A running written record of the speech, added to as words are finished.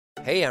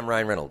Hey, I'm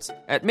Ryan Reynolds.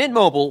 At Mint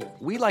Mobile,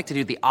 we like to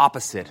do the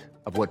opposite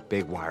of what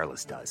Big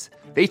Wireless does.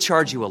 They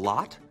charge you a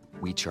lot,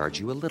 we charge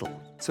you a little.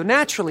 So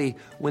naturally,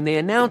 when they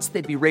announced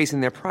they'd be raising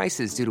their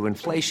prices due to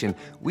inflation,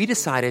 we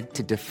decided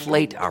to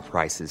deflate our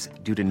prices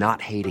due to not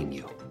hating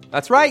you.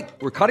 That's right.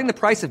 We're cutting the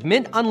price of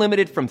Mint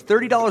Unlimited from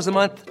 $30 a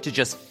month to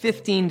just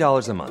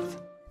 $15 a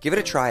month. Give it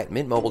a try at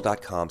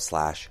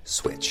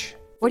mintmobile.com/switch.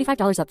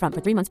 $45 up front for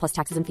 3 months plus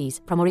taxes and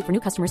fees. Promo rate for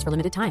new customers for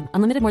limited time.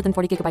 Unlimited more than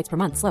 40 gigabytes per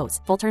month. Slows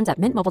full terms at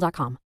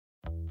mintmobile.com.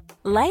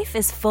 Life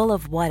is full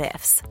of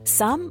what-ifs.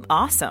 Some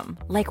awesome,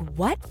 like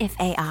what if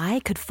AI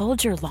could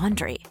fold your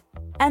laundry?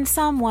 And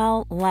some,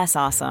 well, less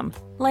awesome,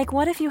 like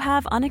what if you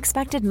have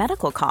unexpected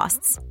medical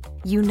costs?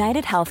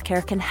 United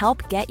Healthcare can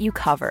help get you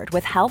covered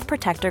with Health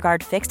Protector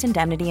Guard fixed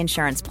indemnity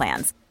insurance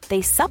plans.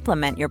 They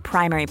supplement your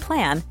primary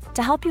plan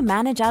to help you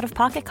manage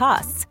out-of-pocket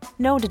costs.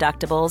 No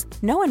deductibles,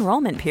 no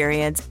enrollment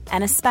periods,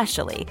 and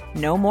especially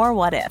no more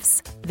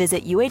what-ifs.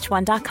 Visit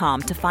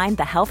uh1.com to find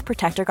the Health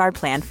Protector Guard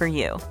plan for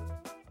you.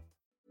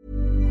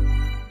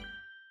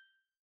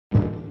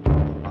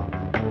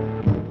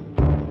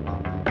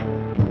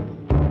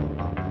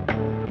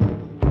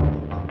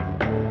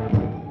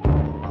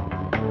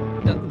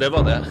 Det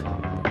var det.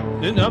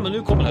 Ja, men nå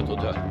kommer jeg til å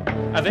dø.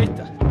 Jeg vet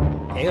det.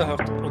 Jeg har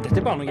hørt, og dette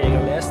er bare noe jeg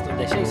har lest, og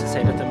det er ikke jeg som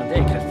sier dette, men det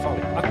er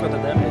kreftfarlig. Akkurat det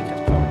der er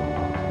kreftfarlig.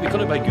 Vi kan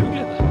jo bare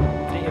google det.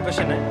 Fordi jeg bare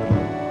kjenner,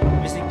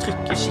 hvis jeg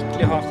trykker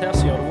skikkelig hardt her,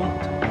 så gjør det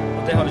vondt.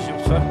 Og det har det ikke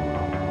gjort før.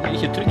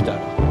 Ikke trykk der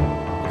da.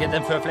 Ok,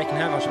 den føflekken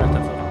her har ikke vært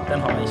der før. Den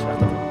har jeg ikke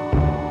vært der før.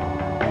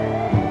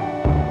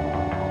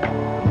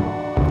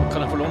 Kan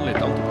jeg få låne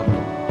litt antibac?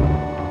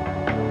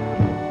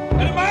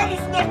 Er det meg du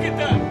snakker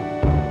til?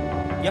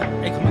 Ja,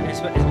 jeg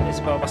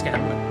skal bare vaske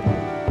hendene.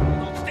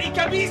 Nå stikker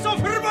jeg bli så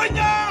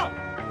forbanna!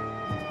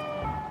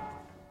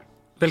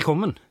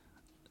 Velkommen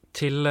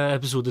til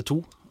episode 2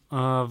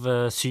 av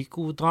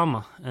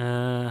Psykodrama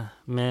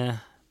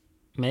med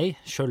meg,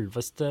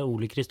 selveste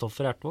Ole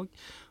Kristoffer Ertvåg,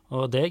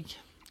 og deg.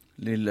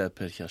 Lille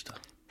Per Kjærstad.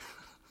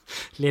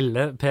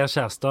 Lille Per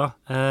Kjærstad.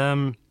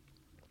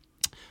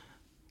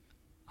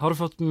 Har du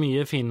fått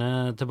mye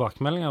fine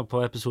tilbakemeldinger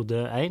på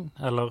episode 1,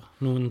 eller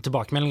noen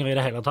tilbakemeldinger i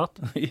det hele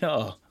tatt?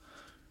 Ja,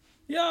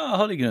 jeg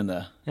har i grunnen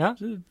det. Ja?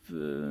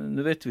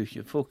 Nå vet vi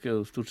ikke, folk er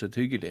jo stort sett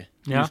hyggelig.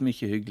 De Ja. som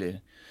ikke er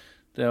hyggelig,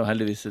 det er jo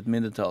heldigvis et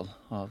mindretall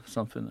av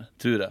samfunnet,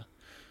 tror jeg.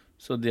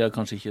 Så de har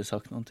kanskje ikke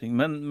sagt noen ting.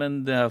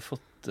 Men det jeg har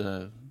fått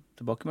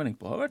tilbakemelding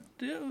på har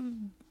vært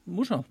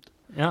morsomt.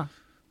 Ja.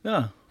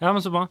 Ja. Ja,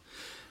 men så bra.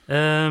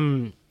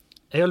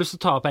 Jeg har lyst til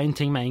å ta opp en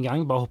ting med en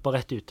gang, bare hoppe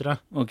rett ut i det.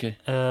 Ok.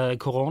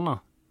 Korona.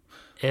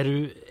 Er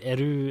du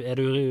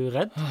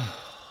redd?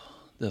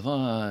 Det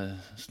var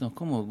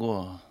snakk om å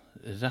gå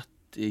rett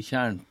i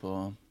kjern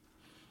på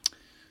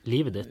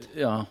Livet ditt?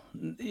 Ja,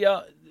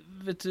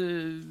 vet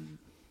du,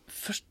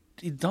 først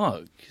i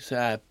dag så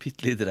er jeg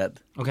litt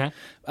redd. Ok. Jeg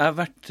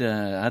har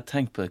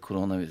tenkt på det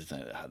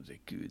koronaviruset,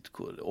 herregud,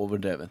 hvor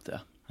overdrevet det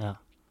er. Ja.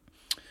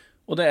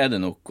 Og det er det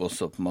nok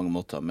også på mange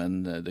måter,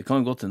 men det kan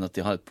jo godt hende at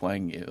de har et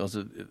poeng i,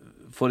 altså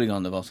forrige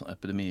gang det var sånn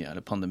epidemi,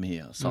 eller pandemi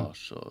av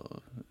SARS,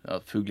 og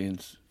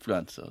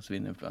fugleinfluensa,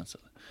 svineinfluensa,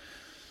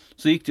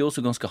 så gikk de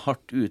også ganske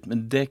hardt ut,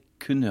 men det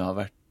kunne jo ha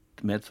vært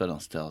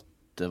medførende til at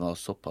det var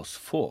såpass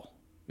få,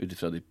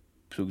 utifra de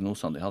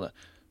prognosene de hadde,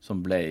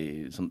 som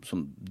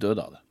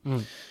døde av det.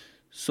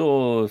 Så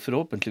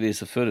forhåpentligvis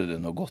så fører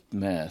det noe godt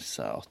med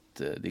seg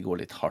at de går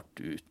litt hardt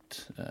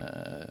ut.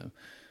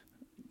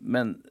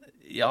 Men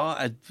ja,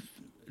 jeg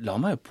la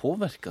meg jo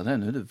påvirke av det.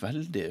 Nå er det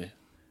veldig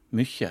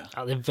mye.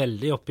 Ja, det er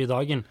veldig oppe i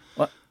dagen.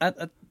 Og jeg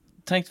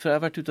tenkte, for jeg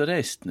har vært ute og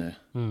reist nå,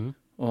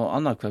 og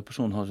annenhver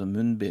person har sånn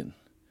munnbind.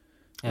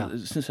 Ja.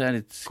 Det synes jeg er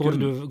litt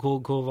skummelt.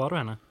 Hvor var du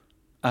henne?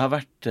 Jeg har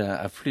hatt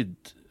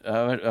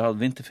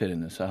vinterferie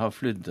nå, så jeg har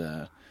flydd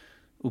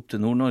opp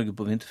til Nord-Norge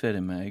på vinterferie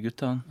med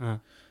guttene.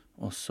 Ja.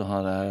 Og så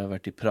har jeg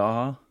vært i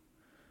Praha,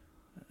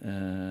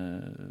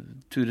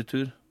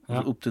 tur-retur,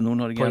 ja. Opp til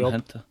Nord-Norge igjen,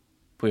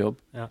 på jobb.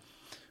 Ja.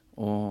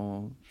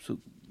 Og så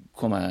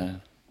kom jeg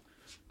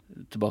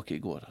tilbake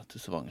i går til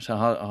Stavanger. Så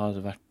jeg har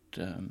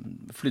vært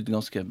flydd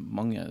ganske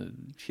mange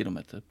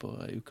kilometer på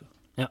en uke.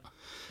 Ja.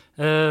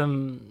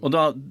 Og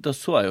da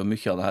så jeg jo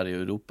mye av det her i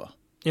Europa.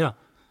 Ja.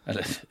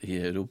 Eller i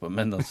Europa,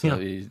 men altså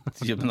i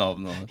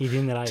København og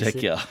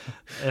Tsjekkia.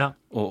 Ja.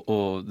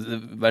 Og det er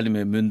veldig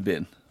mye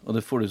munnbind. Og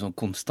det får du sånn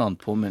konstant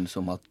påminnelse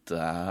om at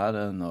her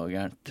er noe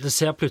gærent. Det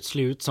ser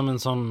plutselig ut som en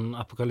sånn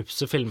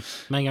apokalypsefilm.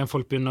 Med en gang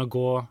folk begynner å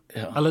gå,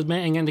 eller med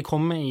en gang de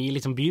kommer i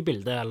liksom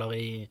bybildet, eller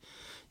i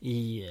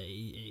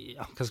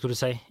hva skal du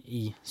si,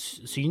 i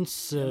syns...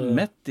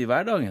 Midt i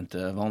hverdagen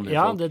til vanlige folk.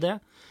 Ja, det er det.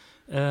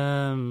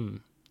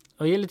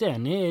 Og jeg er litt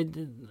enig,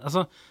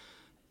 altså...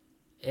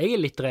 Jeg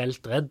er litt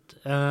reelt redd.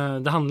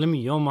 Det handler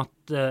mye om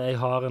at jeg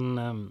har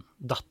en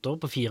datter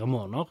på 4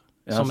 måneder,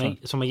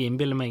 som jeg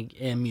innbiller meg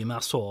er mye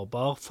mer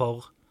sårbar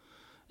for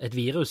et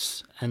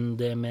virus enn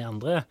det med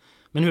andre.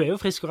 Men hun er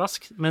jo frisk og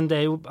rask, men det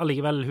er jo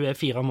allikevel, hun er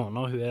 4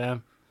 måneder, hun er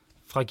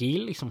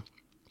fragil, liksom.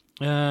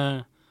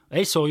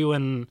 Jeg så jo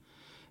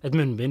et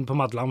munnbind på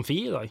Madla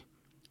Amfi i dag.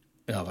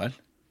 Ja vel.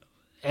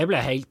 Da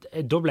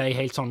ble jeg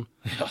helt sånn.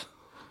 Ja.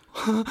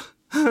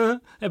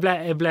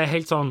 Jeg ble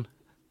helt sånn.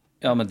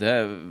 Ja, men jeg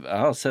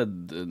har sett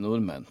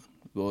nordmenn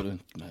gå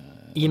rundt med...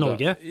 I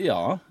Norge?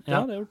 Ja, det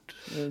har jeg gjort.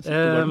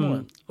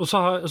 Og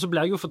så ble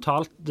jeg jo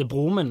fortalt,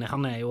 broren min,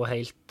 han er jo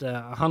helt,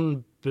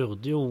 han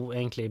burde jo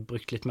egentlig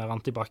brukt litt mer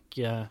antibac.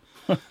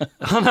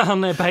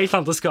 Han er på helt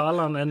andre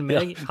skalaen enn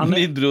meg. Ja,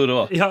 min bror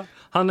også. Ja,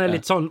 han er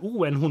litt sånn,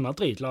 en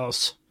hundedrit, la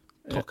oss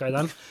tråkke i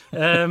den.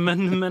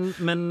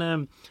 Men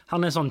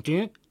han er sånn,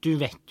 du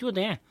vet jo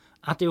det,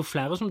 at det er jo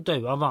flere som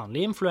dør av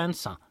vanlig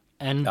influensa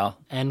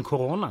enn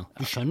korona.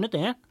 Du skjønner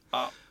det?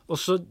 Ja. Og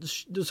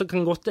så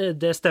kan godt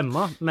det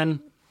stemme, men...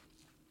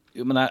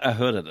 Jo, men jeg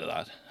hører det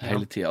der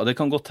hele tiden, og det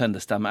kan godt hende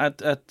det stemmer.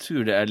 Jeg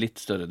tror det er litt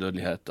større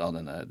dødelighet av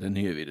den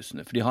nye virusen,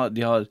 for de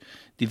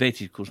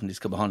vet ikke hvordan de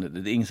skal behandle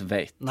det. Det er ingen som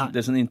vet. Nei. Det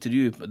er sånn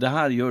intervju. Det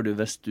her gjør du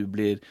hvis du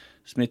blir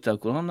smittet av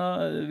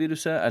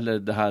koronaviruset, eller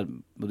det her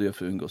må du gjøre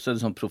for å unngå. Så er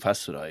det sånn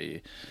professorer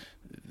i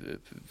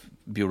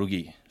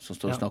biologi som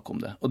står og snakker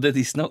om det. Og det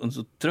de snakker om,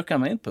 så trykker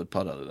jeg meg inn på et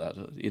par av det der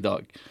i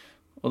dag.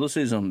 Og da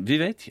sier de sånn,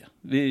 vi vet ikke.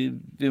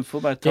 Vi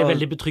får bare ta... Det er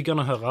veldig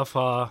betryggende å høre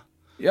fra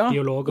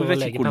biologer og legepersonell. Ja, vi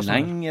vet ikke hvor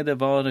lenge det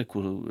varer,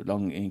 hvor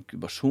lang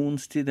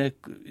inkubasjonstid det er.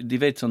 De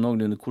vet sånn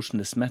noenlunde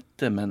hvordan det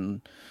smetter, men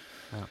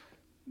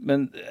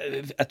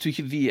jeg tror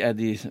ikke vi er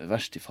de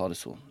verste i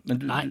faresonen.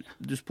 Men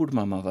du spurte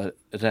meg om jeg var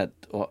redd.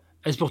 Og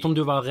jeg spurte om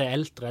du var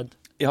reelt redd.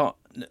 Ja,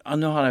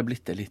 nå har jeg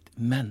blitt det litt,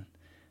 men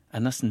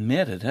jeg er nesten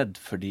mer redd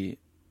for de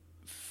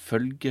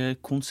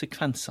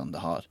følgekonsekvensene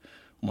det har,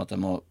 om at jeg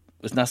må...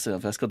 Hvis neste gang,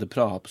 for jeg skal til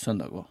Praha på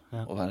søndag og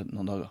være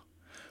noen dager,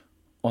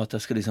 og at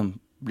jeg skal liksom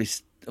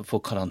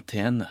få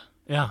karantene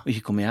og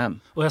ikke komme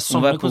hjem. Og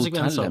være på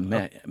hotellet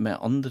med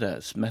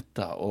andre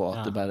smitter, og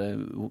at det bare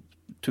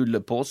tuller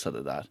på seg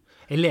det der.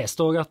 Jeg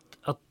leste også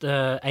at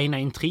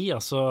 113,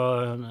 altså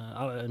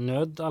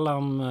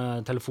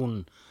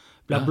nødalarmtelefonen,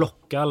 blir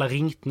blokket eller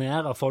ringt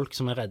ned av folk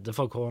som er redde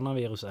for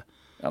koronaviruset.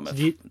 Ja,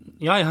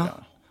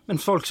 men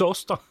folk som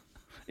oss da.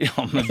 Ja,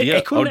 men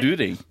har du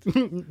ringt?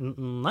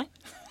 Nei.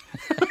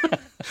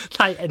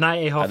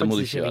 nei, jeg har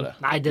faktisk ikke ringt.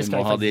 Nei, det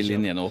skal jeg faktisk ikke. Du må ha de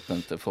linjene åpne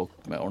til folk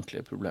med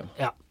ordentlige problemer.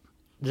 Ja,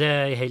 det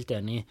er jeg helt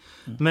enig i.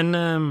 Men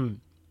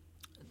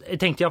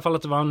jeg tenkte i hvert fall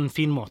at det var en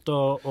fin måte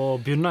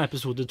å begynne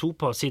episode 2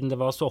 på, siden det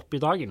var så oppe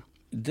i dagen.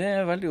 Det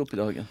er veldig oppe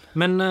i dagen.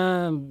 Men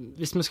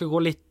hvis vi skal gå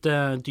litt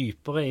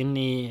dypere inn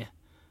i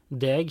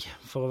deg,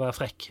 for å være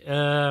frekk,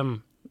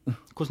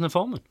 hvordan er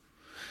formen?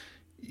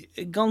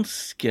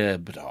 Ganske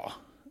bra.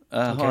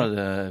 Jeg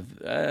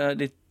er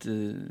litt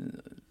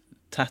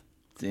tett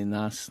i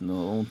nesen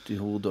og vondt i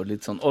hodet og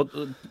litt sånn. Og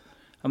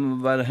jeg må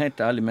være helt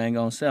ærlig med en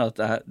gang og si at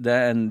det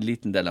er en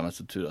liten del av meg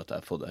som tror at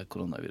jeg har fått det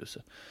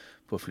koronaviruset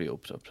på flyet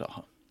opp fra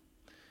Praha.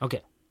 Ok.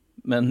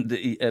 Men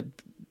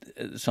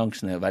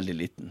sjansen er veldig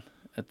liten.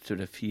 Jeg tror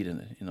det er 4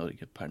 i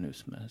Norge per nå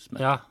som er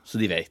smittet. Ja.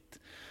 Så de vet.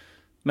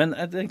 Men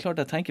det er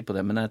klart jeg tenker på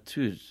det, men jeg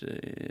tror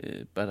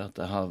bare at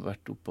jeg har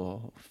vært oppe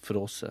og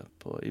frose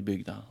i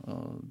bygda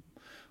og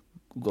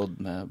gått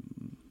med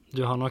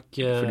du har nok,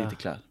 for lite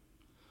klær.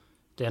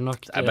 Det er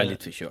nok, jeg er bare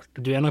litt forkjølt.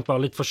 Du er nok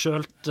bare litt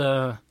forkjølt,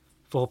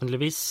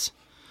 forhåpentligvis.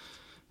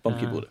 Bank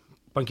i bordet.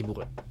 Bank i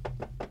bordet.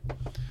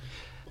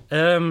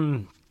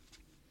 Hvordan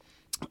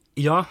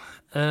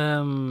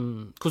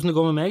det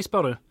går med meg,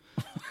 spør du?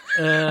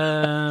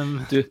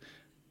 Du,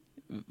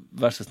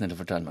 vær så snill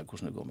å fortelle meg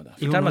hvordan det går med deg.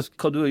 Fortell meg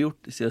hva du har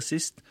gjort siden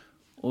sist,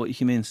 og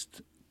ikke minst,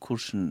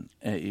 hvordan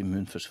er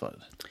immunforsvaret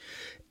ditt?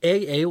 Jeg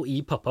er jo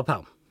i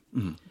pappaperm.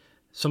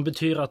 Som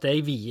betyr at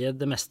jeg vier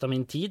det meste av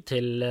min tid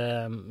til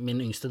min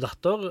yngste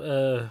datter,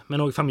 men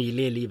også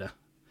familie i livet.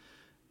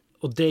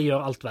 Og det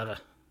gjør alt verre.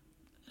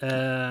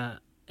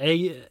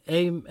 Jeg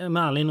er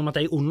ærlig om at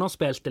jeg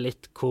underspilte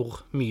litt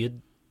hvor mye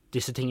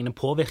disse tingene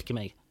påvirker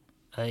meg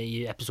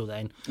i episode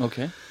 1.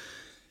 Ok.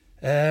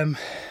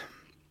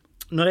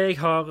 Når jeg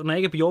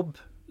er på jobb,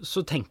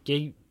 så tenker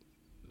jeg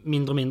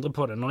mindre og mindre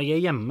på det. Når jeg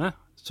er hjemme,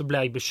 så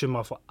blir jeg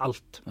bekymret for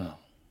alt. Ja.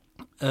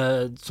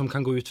 Som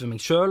kan gå ut for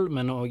meg selv,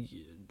 men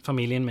også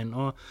familien min.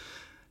 Og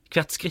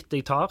hvert skritt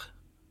jeg tar,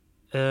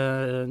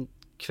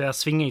 hver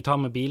sving jeg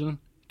tar med bilen,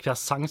 hver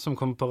sang som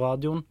kommer på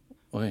radioen,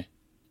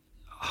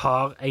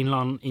 har en eller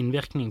annen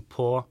innvirkning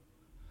på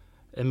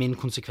min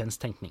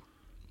konsekvenstenkning.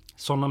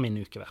 Sånn har min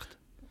uke vært.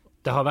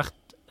 Det har vært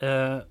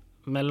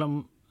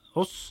mellom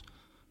oss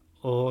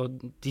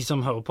og de som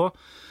hører på,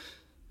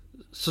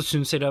 så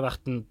synes jeg det har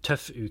vært en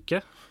tøff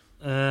uke.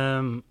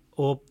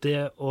 Og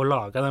det å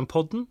lage den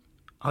podden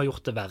har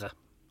gjort det verre.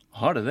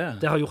 Har det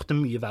det? Det har gjort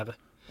det mye verre.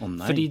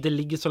 Nei. Fordi det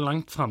ligger så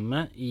langt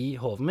fremme i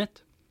hodet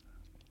mitt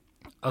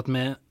at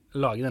vi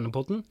lager denne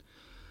podden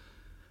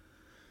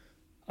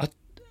at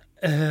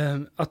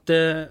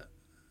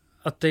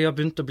jeg har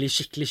begynt å bli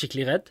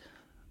skikkelig redd.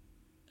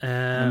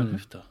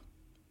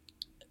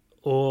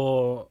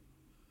 Og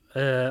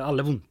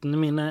alle vondtene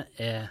mine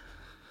er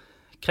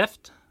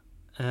kreft.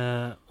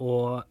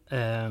 Og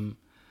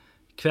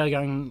hver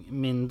gang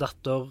min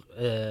datter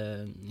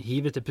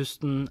hiver til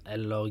pusten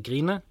eller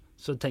griner,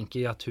 så tenker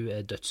jeg at hun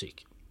er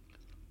dødssyk.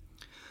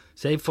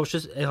 Så jeg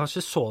har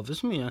ikke sovet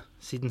så mye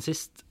siden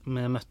sist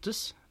vi møttes.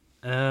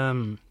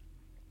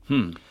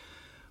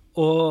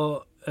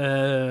 Og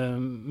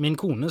min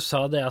kone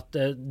sa det at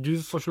du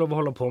får ikke lov å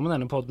holde på med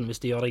denne podden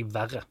hvis det gjør deg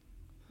verre.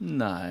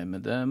 Nei,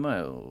 men det må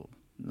jeg jo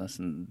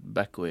nesten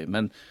backe i.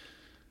 Men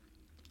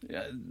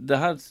ja, det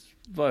her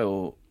var jo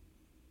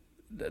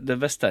det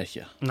visste jeg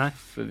ikke. Nei.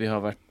 For vi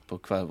har vært på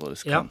hver vår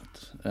kant.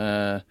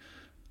 Ja.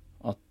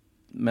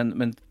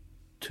 Men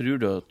tror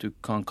du at du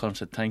kan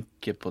kanskje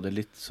tenke på det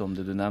litt som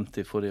det du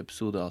nevnte i forrige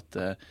episode, at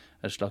det er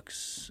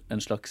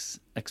en slags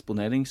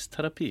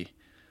eksponeringsterapi?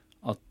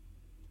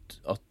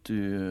 At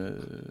du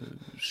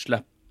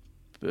slipper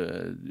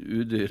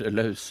udyret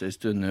løs en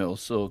stund, og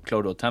så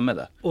klarer du å temme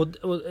det. Og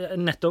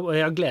nettopp, og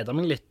jeg har gledet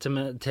meg litt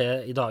til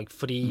i dag,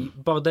 fordi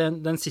bare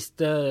den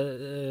siste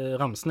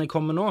ramsen jeg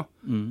kom med nå,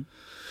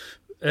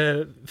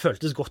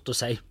 føltes godt å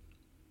si.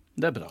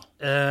 Det er bra.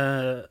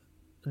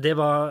 Det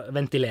var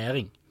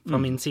ventilering fra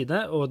min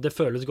side, og det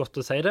føles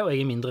godt å si det, og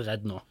jeg er mindre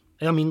redd nå.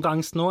 Jeg har mindre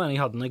angst nå enn jeg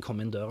hadde når jeg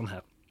kom inn døren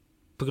her,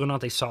 på grunn av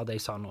at jeg sa det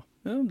jeg sa nå.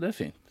 Ja, det er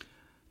fint.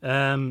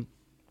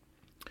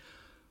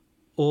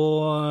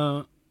 Og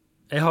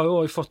jeg har jo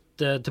også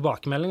fått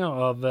tilbakemeldinger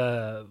av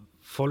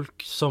folk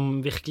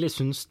som virkelig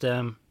synes det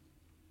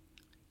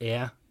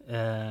er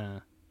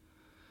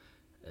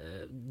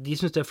de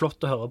synes det er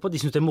flott å høre på, de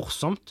synes det er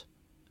morsomt,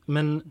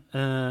 men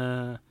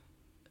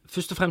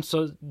først og fremst så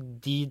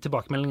de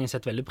tilbakemeldingene jeg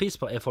setter veldig pris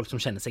på er folk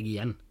som kjenner seg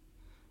igjen.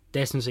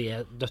 Det synes jeg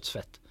er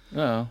dødsfett.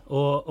 Ja.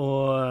 Og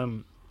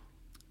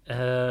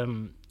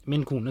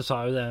min kone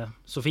sa jo det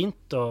så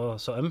fint og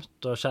så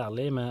ømt og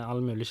kjærlig med all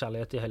mulig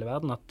kjærlighet i hele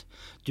verden, at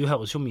du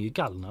høres jo mye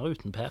galnere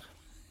uten Per.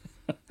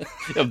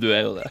 Ja, du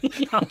er jo det.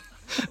 Ja,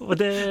 og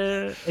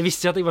jeg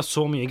visste ikke at jeg var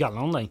så mye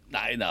galnere enn deg.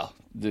 Nei,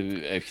 du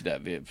er jo ikke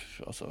det.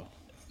 Altså.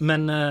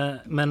 Men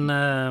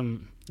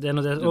det er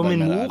noe det. Og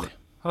min mor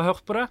har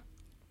hørt på det.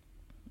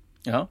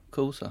 Ja, hva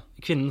hun sa?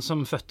 Kvinnen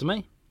som fødte meg.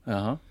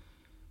 Jaha.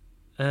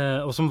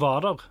 Og som var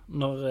der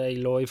når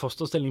jeg lå i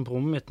fosterstilling på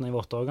rommet mitt når jeg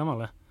var 8 år gammel.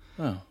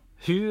 Ja.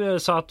 Hun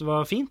sa at det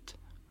var fint,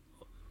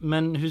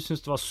 men hun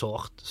syntes det var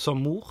sårt som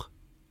mor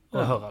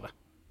å høre det.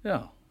 Ja.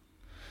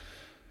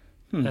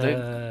 Det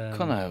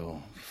kan jeg jo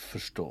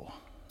forstå.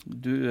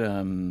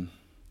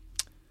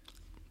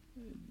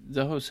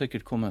 Det har jo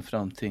sikkert kommet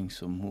frem ting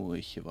som hun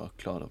ikke var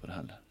klar over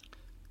heller.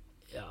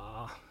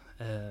 Ja,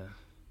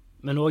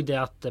 men også det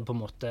at det på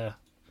en måte,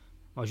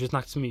 man har ikke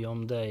snakket så mye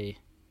om det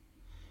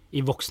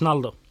i voksen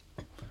alder.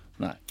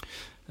 Nei.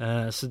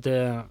 Så det,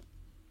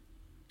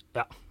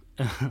 ja,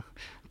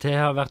 det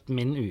har vært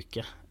min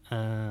uke,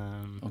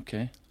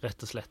 okay.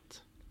 Rett og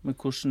slett. Men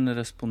hvordan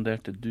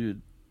responderte du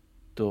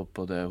da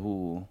på det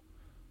hun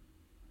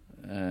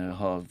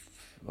har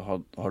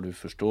du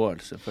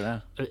forståelse for det?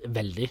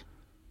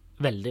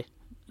 Veldig.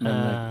 Men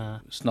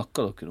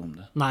snakket dere om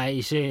det? Nei,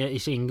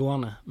 ikke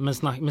inngående.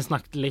 Vi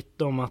snakket litt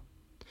om at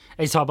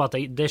jeg sa bare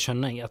at det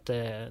skjønner jeg, at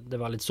det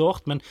var litt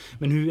sårt, men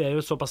hun er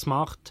jo såpass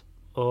smart,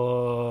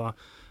 og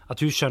at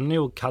hun skjønner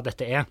jo hva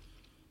dette er.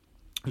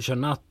 Hun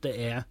skjønner at det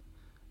er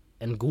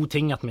en god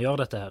ting at vi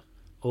gjør dette her,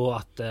 og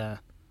at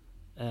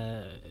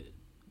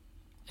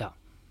ja.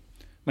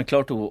 Men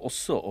klarte hun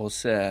også å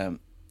se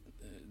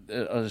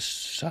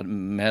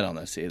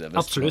sjarmerende i det?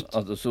 Absolutt.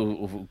 Så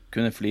hun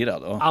kunne flire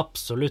da?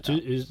 Absolutt. Ja.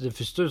 Det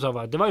første hun sa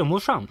var, det var jo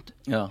morsomt.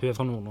 Ja. Hun er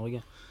fra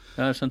Nord-Norge.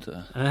 Ja, jeg skjønte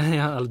det.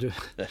 Ja, eller du.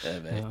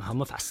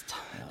 Hammerfest.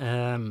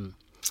 Ja.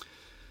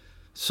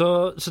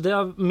 Så det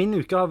min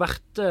uke har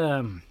vært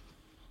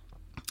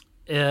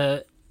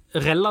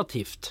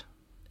relativt.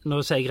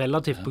 Nå sier jeg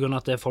relativt på grunn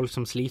av at det er folk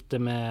som sliter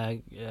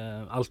med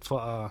alt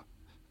fra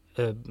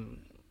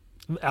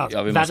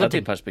ja, vi må sette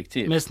i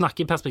perspektiv. Vi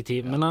snakker i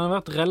perspektiv, men den har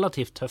vært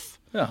relativt tøff,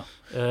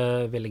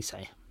 vil jeg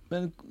si.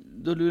 Men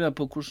da lurer jeg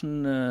på, hvordan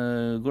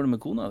går det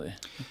med kona di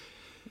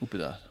oppi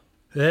der?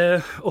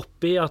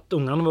 Oppi at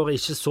ungene våre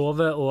ikke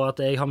sover, og at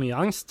jeg har mye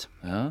angst.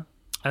 Ja.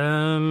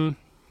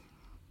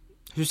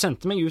 Hun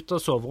sendte meg ut av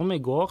soverommet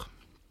i går.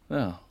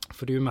 Ja.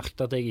 Fordi hun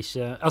merkte at jeg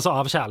ikke... Altså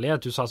av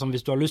kjærlighet, hun sa sånn,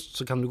 hvis du har lyst,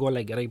 så kan du gå og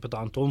legge deg på et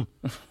annet rom.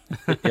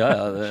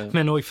 Det...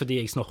 Men også fordi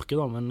jeg snorker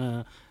da, men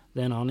det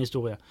er en annen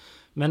historie.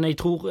 Men jeg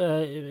tror,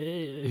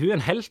 hun er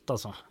en helt,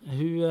 altså.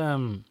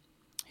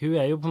 Hun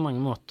er jo på mange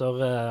måter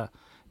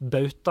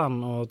bautaen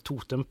og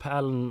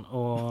totempælen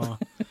og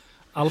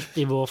alt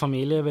i vår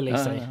familie, vil jeg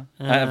si.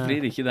 Jeg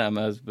blir ikke det,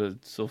 men jeg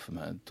så for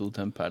meg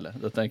totempæle.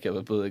 Da tenker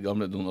jeg på det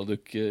gamle Donald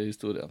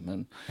Duck-historien,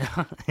 men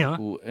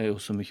hun er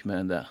jo så mye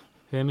mer enn det.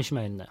 Hun er mye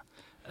mer enn det.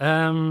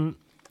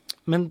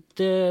 Men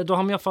da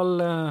har vi i hvert fall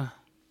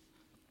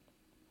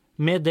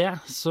med det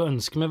så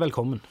ønsker vi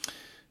velkommen.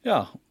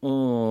 Ja,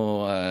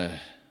 og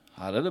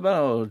her er det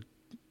bare å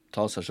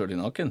ta seg selv i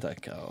nakken,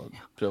 tenker jeg, og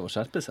prøve å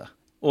skjerpe seg.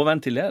 Og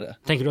ventilere.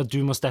 Tenker du at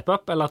du må steppe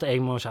opp, eller at jeg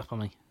må skjerpe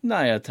meg?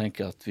 Nei, jeg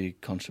tenker at vi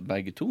kanskje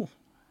begge to.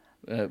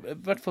 I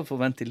hvert fall få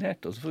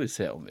ventilert, og så får vi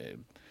se om vi...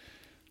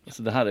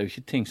 Altså, det her er jo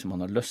ikke ting som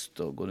man har lyst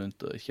til å gå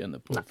rundt og kjenne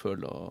på, og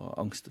føle og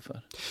angste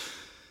for.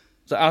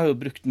 Så jeg har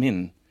jo brukt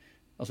min...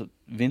 Altså,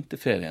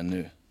 vinterferien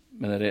nå,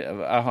 men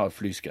jeg har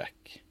flyskrekk.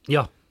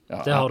 Ja,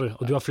 det har du,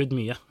 og du har flydd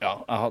mye. Ja,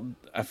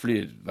 jeg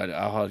flyr veldig.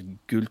 Jeg har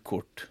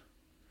gullkort.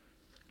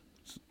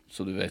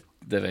 så det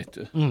vet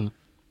du.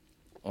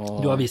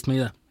 Og, du har vist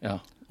meg det. Ja,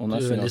 og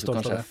neste gang så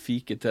kanskje jeg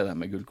fiker til deg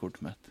med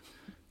gullkortet mitt,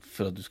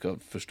 for at du skal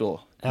forstå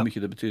hvor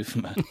mye det betyr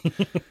for meg.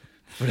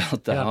 For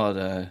at jeg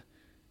har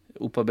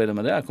opparbeidet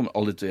meg det, jeg kommer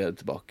aldri til å gjøre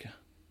det tilbake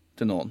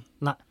til noen.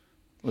 Nei.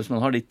 Og hvis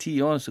man har det i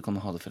 10 år, så kan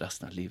man ha det for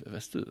resten av livet,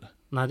 visste du det?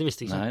 Nei, det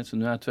visste jeg ikke. Nei, så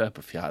nå tror jeg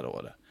på 4.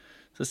 året.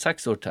 Så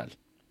 6 år til.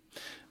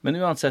 Men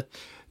uansett...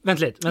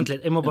 Vent litt,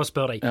 jeg må bare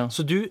spørre deg. Ja.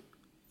 Så du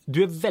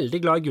er veldig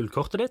glad i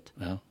gullkortet ditt.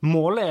 Ja.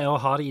 Målet er å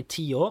ha det i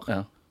 10 år,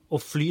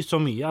 og fly så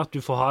mye at du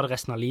får ha det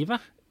resten av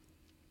livet.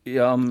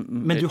 Ja,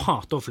 men du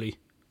hater å fly.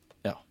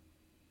 Ja.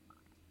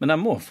 Men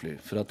jeg må fly,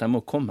 for at jeg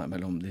må komme meg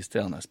mellom de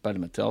stedene jeg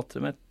spiller med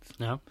teatret mitt.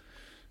 Ja.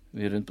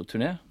 Vi er rundt på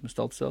turné med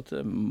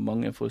Statsteatret,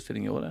 mange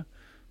forestillinger i året.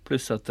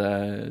 Pluss at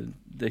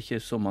det er ikke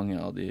så mange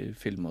av de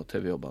film- og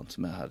TV-jobbene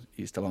som er her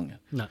i Stavanger.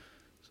 Nei.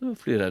 Så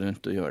flyr jeg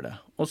rundt og gjør det.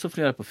 Og så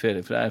flyr jeg på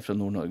ferie, for jeg er fra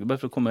Nord-Norge.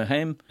 Bare for å komme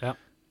hjem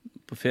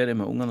på ferie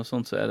med ungene og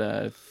sånt, så er det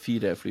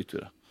 4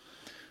 flyturer.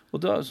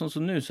 Og da, sånn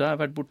som nå, så har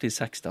jeg vært borte i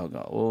 6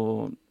 dager,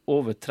 og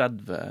over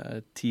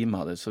 30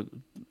 timer, så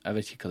jeg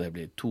vet ikke hva det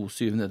blir,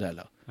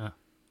 2/7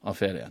 av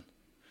ferien.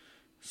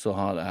 Så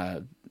har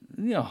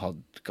jeg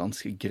hatt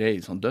ganske grei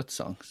sånn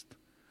dødsangst.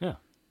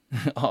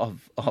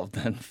 Av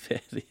den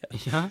ferien.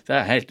 Ja. Så jeg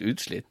er helt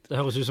utslitt. Det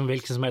høres ut som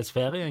hvilken som helst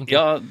ferie, egentlig.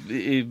 Ja,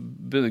 i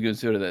bunn og grunn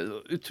så gjør det.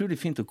 Utrolig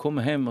fint å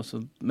komme hjem,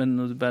 også, men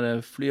når du bare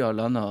flyr og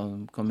lander,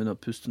 kan begynne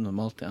å puste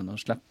normalt igjen og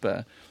slippe.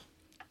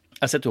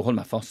 Jeg sitter og holder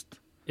meg fast.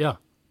 Ja.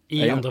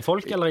 I andre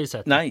folk, eller i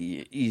setet?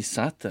 Nei, i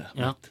setet.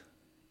 Ja.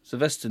 Så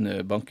hvis du nå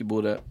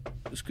bankebordet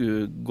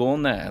skulle gå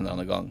ned en eller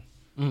annen gang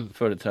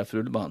før det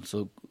treffer rullebanen,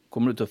 så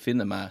kommer du til å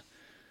finne meg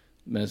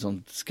med sånn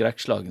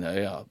skrekkslagne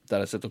øyne,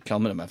 der jeg sitter og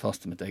klamrer meg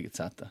fast i mitt eget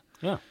sete.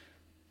 Ja.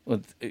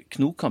 Og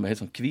knokene blir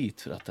helt sånn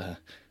hvit for at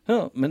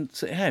men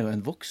så er jeg jo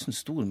en voksen,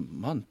 stor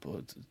mann på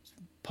et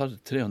par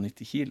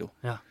 93 kilo.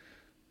 Ja.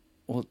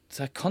 Og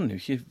så jeg kan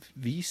jo ikke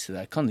vise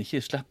det. Jeg kan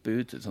ikke slippe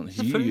ut et sånn hyl.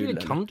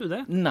 Selvfølgelig kan du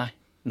det.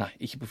 Nei,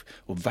 ikke på,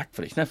 og i hvert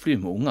fall ikke når jeg flyr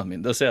med ungene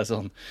mine. Da sier jeg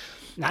sånn,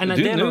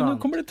 nå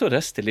kommer det til å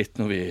reste litt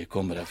når vi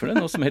kommer her, for det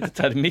er noe som heter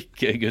termikk,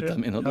 gutta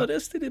mine, og da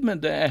rester de,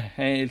 men det er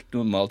helt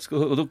normalt,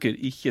 skal dere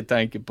ikke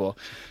tenke på.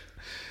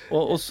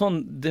 Og sånn,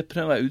 det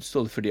prøver jeg å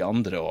utståle for de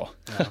andre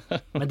også.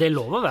 Ja. Men det er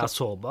lov å være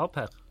sårbar,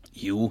 Per.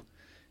 Jo,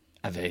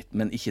 jeg vet,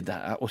 men ikke det,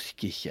 jeg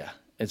orker ikke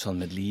et sånn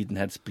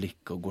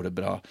medlidenhetsblikk, og går det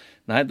bra?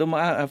 Nei,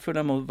 jeg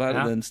føler jeg må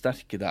være den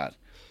sterke der.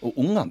 Og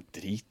ungene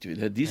driter jo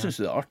i det, de synes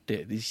det er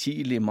artig, de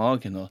kiler i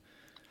magen,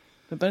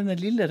 men bare den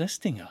lille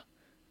restinga.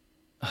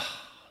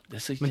 Det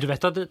er så... Men du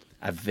vet at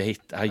jeg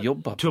vet, jeg har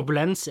jobbet på...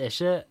 Turbulens er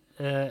ikke...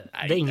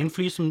 det er ingen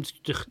fly som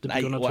styrter på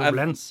grunn av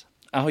turbulens.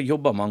 Jeg har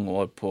jobbet mange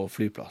år på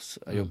flyplass.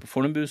 Jeg jobbet på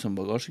Fornebu som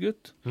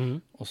bagasjegutt,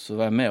 og så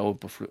var jeg med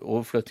over på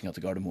overflyttinga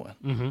til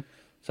Gardermoen.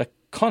 Så jeg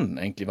kan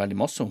egentlig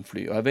veldig masse om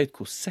fly, og jeg vet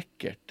hvor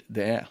sikkert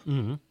det er.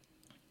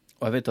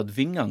 Og jeg vet at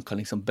vingene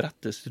kan liksom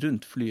brettes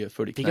rundt flyet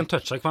før de knekker. De kan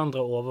touche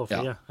hverandre over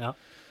flyet, ja.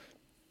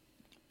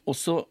 Og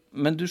så,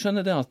 men du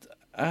skjønner det at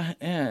jeg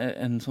er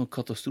en sånn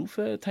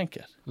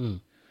katastrofetenker.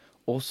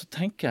 Og så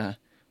tenker jeg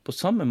på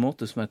samme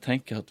måte som jeg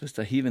tenker at hvis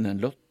jeg hiver inn en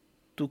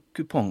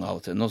lottokupong av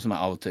og til, noe som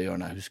jeg av og til gjør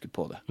når jeg husker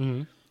på det,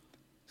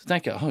 så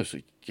tenker jeg har jo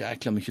så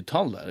jækla mye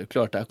tall der. Det er jo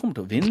klart jeg kommer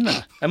til å vinne.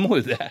 Jeg må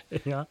jo det.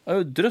 Jeg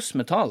har jo drøss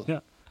med tall.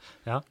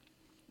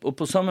 Og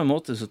på samme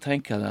måte så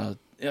tenker jeg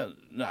at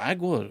når jeg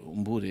går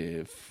ombord i...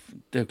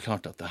 Det er jo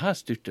klart at det her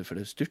styrter, for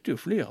det styrter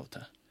jo fly av og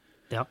til.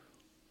 Ja.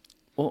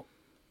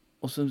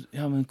 Og så,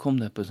 men kom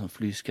det på en sånn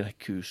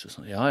flyskrekkurs og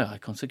sånn. Ja,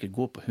 jeg kan sikkert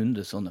gå på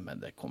 100 sånne, men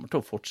det kommer til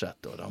å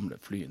fortsette å ramle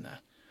flyene.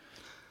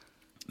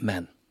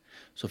 Men,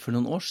 så for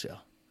noen år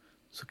siden,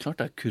 så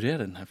klarte jeg å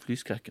kurere denne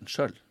flyskrekken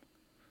selv.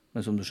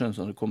 Men som du skjønner,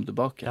 så har det kommet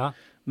tilbake. Ja.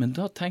 Men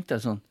da tenkte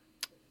jeg sånn,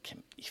 hvem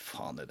i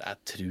faen er det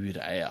jeg tror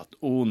jeg er at,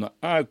 når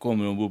jeg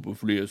kommer ombord på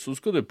flyet, så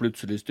skal det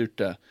plutselig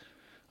styrte.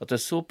 At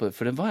jeg så på det,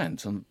 for det var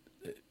en sånn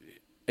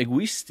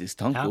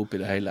egoistisk tanke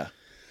oppi det hele.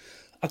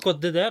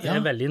 Akkurat det der er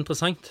veldig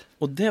interessant.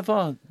 Og det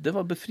var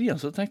befriende,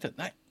 så tenkte jeg,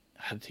 nei,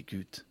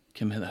 herregud,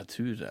 hvem er det jeg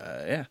tror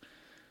jeg er?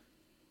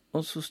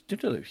 Og så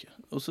styrte det jo ikke.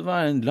 Og så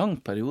var jeg en lang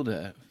periode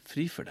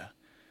fri for det.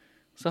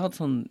 Så jeg hadde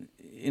sånn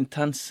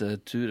intense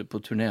turer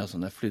på turné og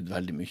sånn, jeg flydde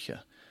veldig mye.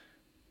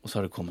 Og så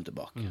har det kommet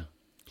tilbake. Ja.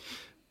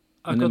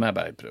 Men nå må jeg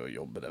bare prøve å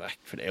jobbe det vekk,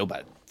 for det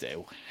er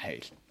jo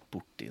helt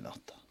borte i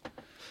natta.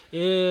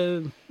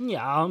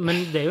 Ja,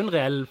 men det er jo en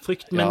reell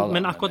frykt.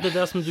 Men akkurat det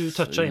der som du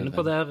toucher inne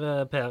på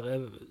der, Per,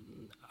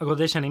 akkurat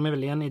det kjenner jeg meg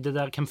veldig igjen i det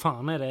der, hvem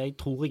faen er det jeg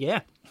tror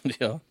jeg er?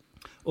 Ja.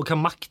 Og hva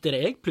makt er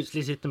det jeg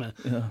plutselig sitter med?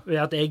 Ved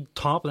at jeg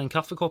tar på den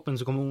kaffekoppen,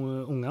 så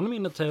kommer ungene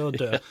mine til å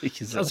dø.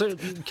 Ikke sant. Altså,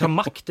 hva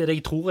makt er det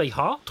jeg tror jeg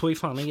har? Tror jeg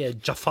faen jeg er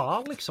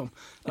Jafar, liksom?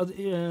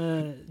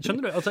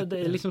 Skjønner du? Altså, det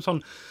er liksom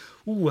sånn,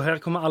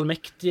 her kommer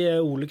allmektige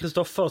Ole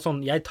Kristoffer,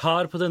 sånn, jeg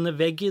tar på denne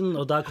veggen,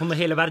 og da kommer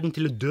hele verden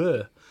til å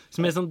dø.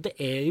 Som er sånn, det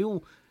er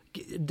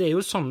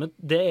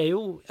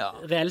jo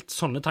reelt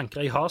sånne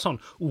tanker jeg har, sånn,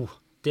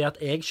 det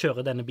at jeg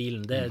kjører denne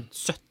bilen, det er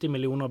 70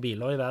 millioner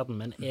biler i verden,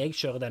 men jeg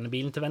kjører denne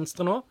bilen til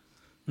venstre nå,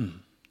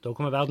 da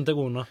kommer verden til å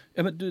gå under.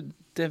 Ja, men du,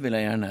 det vil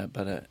jeg gjerne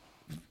bare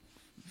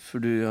For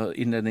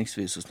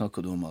innledningsvis så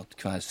snakket du om at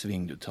hver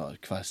sving du tar,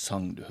 hver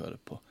sang du hører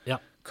på. Ja.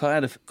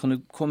 Kan du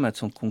komme med et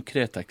sånt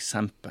konkret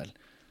eksempel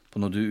på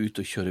når du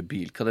ute og kjører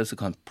bil? Hva det som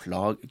kan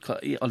plage? Hva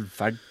i all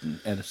verden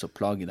det som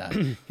plager deg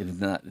i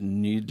den der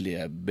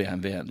nydelige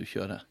BMW-en du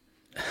kjører?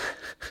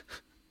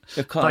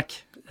 Ja, Takk.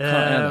 Hva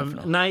det for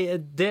noe? Nei,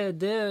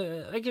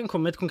 jeg kan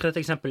komme med et konkret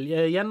eksempel.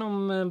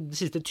 Gjennom de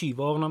siste 20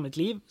 årene av mitt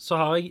liv så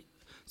har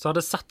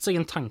det satt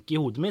seg en tanke i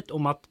hodet mitt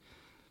om at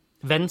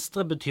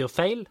venstre betyr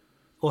feil,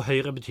 og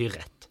høyre betyr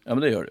rett. Ja, men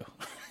det gjør det jo.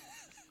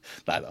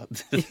 Neida,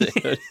 det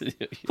gjør det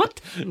jo ikke.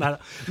 What? Neida.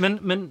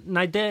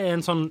 Men det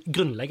en sånn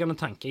grunnleggende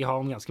tanke jeg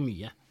har om ganske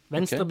mye.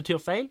 Venstre betyr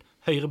feil,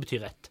 høyre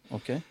betyr rett.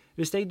 Okay.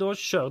 Hvis jeg da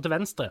kjører til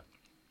venstre,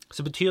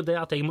 så betyr det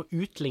at jeg må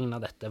utligne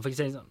dette. For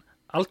eksempel sånn,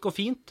 alt går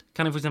fint,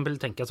 kan jeg for eksempel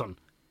tenke sånn.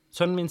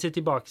 Sønnen min sitter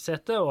i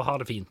baksetet og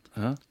har det fint.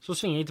 Ja. Så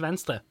svinger jeg til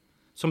venstre,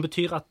 som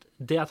betyr at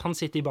det at han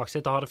sitter i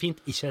baksetet og har det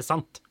fint, ikke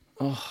sant.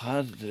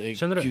 Herregud.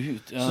 Skjønner du?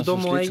 Ja, så da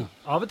må jeg,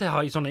 av og til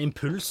ha sånne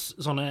impuls,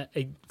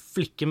 jeg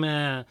flikker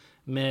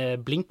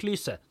med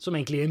blinklyset, som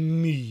egentlig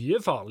mye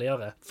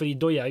farligere, fordi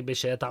da gir jeg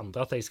beskjed til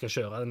andre at jeg skal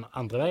kjøre den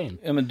andre veien.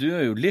 Ja, men du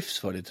jo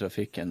livsfarlig i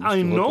trafikken hvis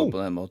I du know. holder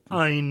på den måten.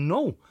 I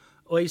know.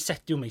 Og jeg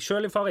setter jo meg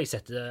selv i fare, jeg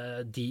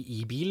setter de i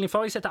bilen i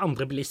fare, jeg setter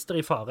andre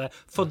bilister i fare,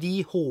 fordi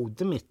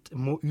hodet mitt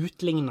må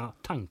utligne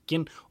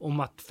tanken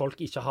om at folk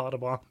ikke har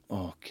det bra.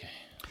 Ok,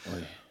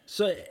 oi.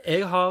 Så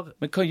jeg har...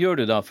 Men hva gjør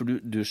du da? For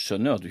du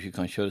skjønner jo at du ikke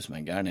kan kjøre som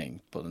en gærning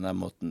på denne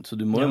måten, så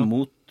du må jo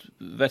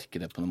motverke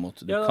det på noen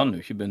måte. Du kan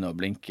jo ikke begynne å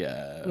blinke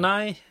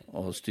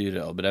og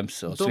styre og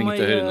bremse og svinge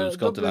til høyre når du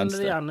skal til venstre. Da begynner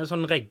det gjerne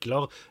sånne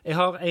regler. Jeg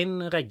har en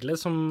regle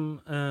som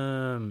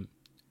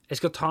jeg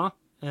skal ta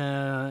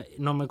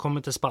når vi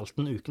kommer til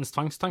spalten Ukens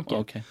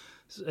tvangstanke,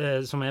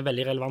 som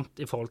veldig relevant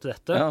i forhold til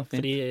dette,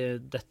 fordi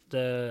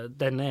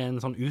denne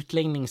en sånn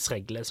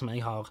utligningsregle som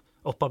jeg har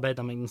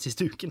opparbeidet meg den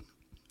siste uken.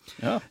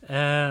 Ja.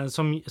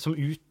 Som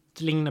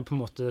utligner på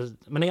en måte.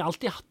 Men jeg har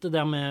alltid hatt det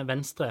der med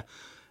venstre,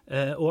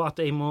 og at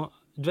jeg må,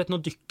 du vet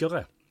når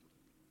dykkere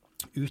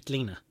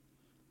utligner,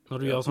 når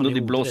du gjør sånn når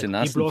de blåser i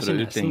nesen for å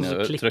utligne,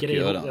 trykker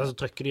i ørene. Så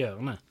trykker de i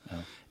ørene. Ja.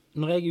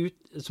 Når jeg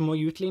så må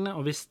jeg utligne,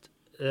 og hvis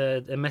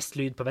det mest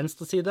lyd på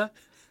venstre side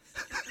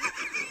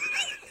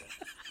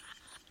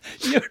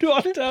Gjør du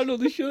alt det her når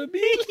du kjører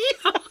bil?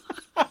 Ja.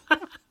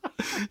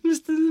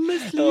 Hvis det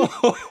mest lyd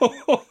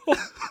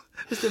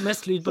Hvis det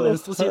mest lyd på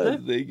venstre side,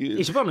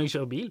 ikke bare når jeg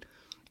kjører bil.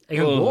 Jeg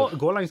kan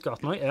gå langs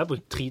gaten også. Jeg har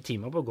brukt 3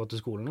 timer på å gå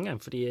til skolen en gang,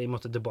 fordi jeg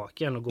måtte tilbake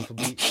igjen og gå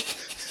forbi.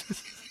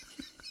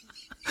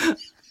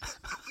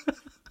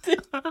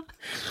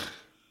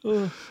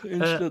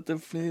 Unnskyld at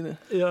jeg flirer.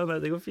 Ja, nei,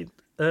 det går fint.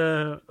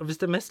 Og hvis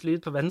det er mest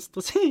lyd på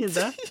venstre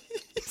side,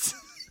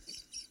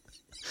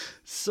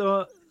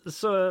 så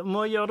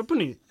må jeg gjøre det på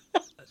ny.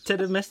 Til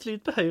det er mest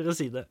lyd på høyre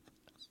side.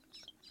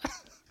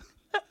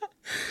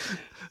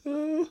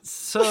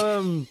 Så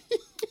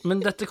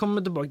men dette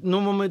kommer tilbake. Nå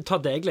må vi ta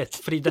deg litt,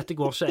 fordi dette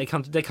går ikke.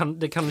 Det kan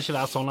ikke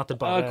være sånn at det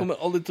bare Jeg kommer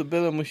aldri til å be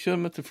deg om å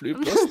kjøre meg til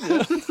flyplassen.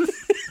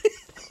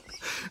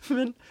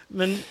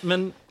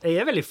 men jeg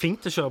er veldig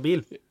flink til å kjøre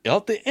bil. Ja,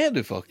 det er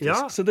du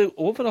faktisk. Så det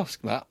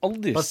overrasker meg. Jeg har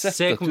aldri bare sett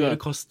se at hvor mye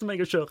det koster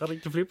meg å kjøre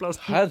deg til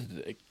flyplassen.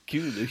 Herregud,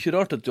 det er jo ikke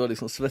rart at du har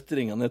liksom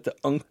svetteringer ned til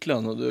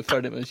anklene når du er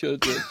ferdig med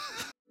kjøretur.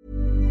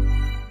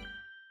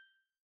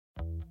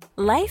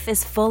 Life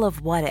is full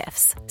of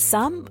what-ifs.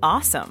 Some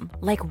awesome,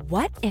 like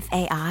what if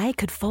AI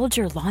could fold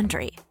your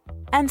laundry?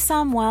 And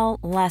some, well,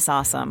 less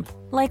awesome,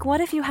 like what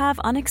if you have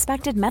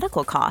unexpected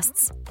medical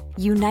costs?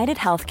 United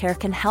Healthcare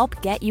can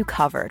help get you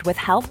covered with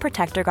Health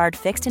Protector Guard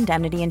fixed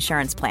indemnity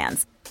insurance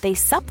plans. They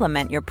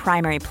supplement your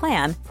primary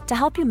plan to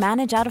help you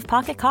manage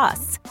out-of-pocket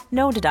costs.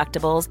 No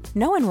deductibles,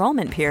 no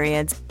enrollment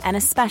periods, and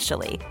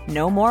especially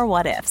no more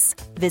what-ifs.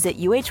 Visit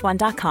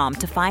uh1.com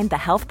to find the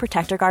Health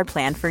Protector Guard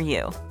plan for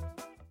you.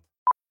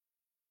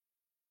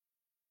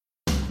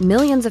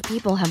 Millions of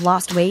people have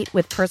lost weight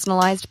with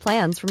personalized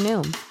plans from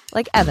Noom.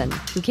 Like Evan,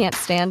 who can't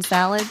stand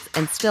salads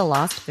and still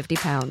lost 50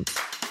 pounds.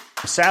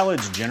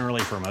 Salads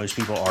generally for most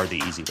people are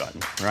the easy button,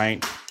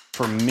 right?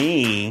 For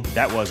me,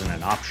 that wasn't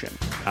an option.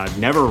 I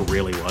never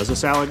really was a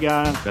salad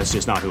guy. That's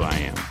just not who I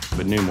am.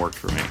 But Noom worked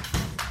for me.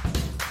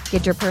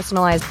 Get your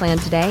personalized plan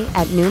today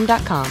at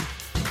Noom.com.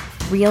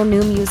 Real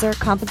Noom user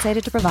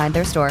compensated to provide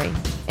their story.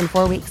 In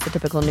 4 weeks, the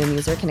typical Noom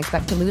user can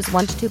expect to lose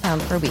 1 to 2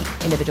 pounds per week.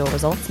 Individual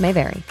results may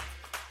vary.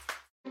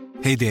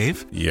 Hey,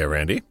 Dave. Yeah,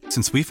 Randy.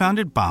 Since we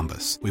founded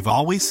Bombas, we've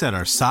always said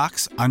our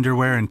socks,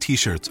 underwear, and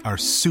T-shirts are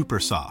super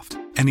soft.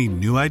 Any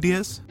new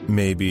ideas?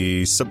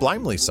 Maybe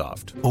sublimely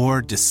soft.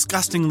 Or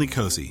disgustingly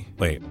cozy.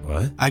 Wait,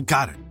 what? I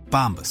got it.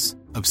 Bombas.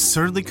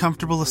 Absurdly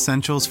comfortable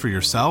essentials for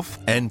yourself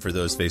and for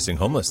those facing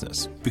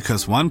homelessness.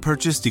 Because one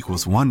purchased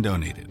equals one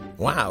donated.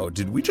 Wow,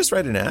 did we just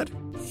write an ad?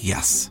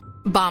 Yes.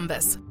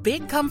 Bombas.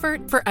 Big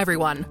comfort for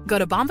everyone. Go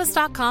to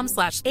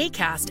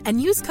bombas.com/ACAST and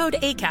use code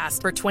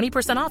ACAST for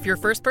 20% off your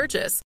first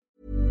purchase.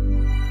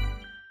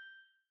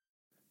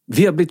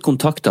 Vi har blitt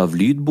kontaktet av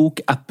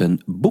lydbokappen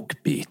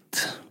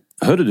BookBeat.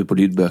 Hører du på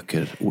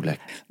lydbøker, Ole?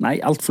 Nei,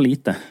 alt for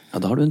lite. Ja,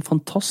 da har du en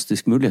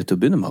fantastisk mulighet til å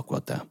begynne med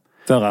akkurat det.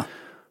 Føre.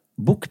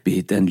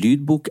 BookBeat er en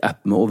lydbokapp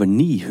med over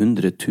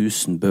 900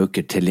 000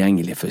 bøker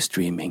tilgjengelig for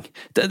streaming.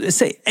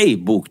 Si ei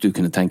bok du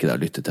kunne tenke deg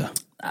å lytte til.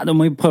 Ja, da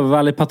må jeg prøve å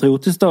være litt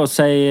patriotisk da, og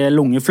si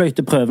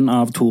Lungefløyteprøven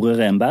av Tore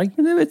Renberg.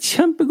 Det er et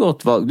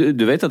kjempegodt valg.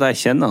 Du vet at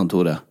jeg kjenner han,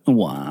 Tore?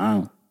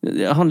 Wow.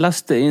 Han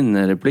leste inn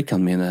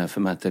replikkene mine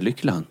for meg til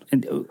Lykkeland.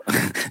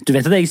 Du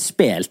vet at jeg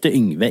spilte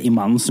Yngve i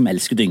Mannen som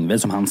elsket Yngve,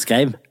 som han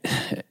skrev?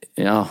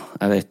 Ja,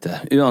 jeg vet det.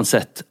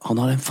 Uansett, han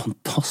har en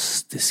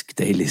fantastisk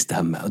deilig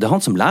stemme. Og det er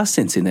han som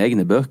leser inn sine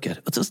egne bøker.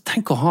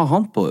 Tenk å ha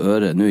han på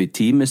øret nå i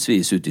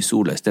timesvis ute i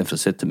sola, i stedet for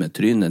å sitte med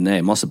trynet ned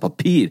i masse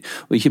papir,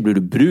 og ikke blir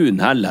du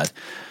brun heller.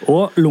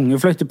 Og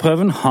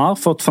Lungefløyteprøven har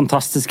fått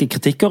fantastiske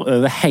kritikker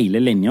over hele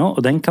linja, og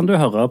den kan du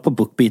høre på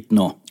BookBeat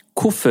nå.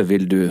 Hvorfor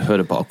vil du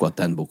høre på akkurat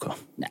den boka?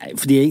 Nei,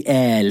 fordi jeg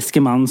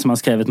elsker mannen som har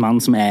skrevet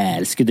Mannen som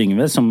elsker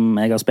Yngve, som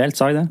jeg har spilt,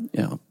 sa jeg det?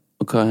 Ja,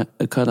 og hva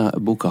er det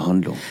boka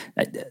handler om?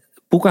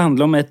 Boka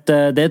handler om det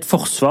er et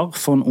forsvar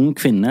for en ung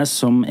kvinne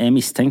som er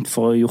mistenkt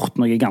for å ha gjort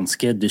noe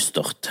ganske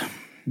dystert.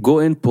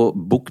 Gå inn på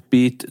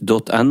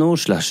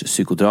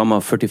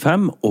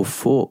bookbeat.no/psykodrama45 og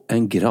få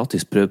en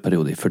gratis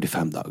prøveperiode i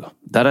 45 dager.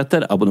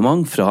 Deretter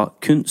abonnement fra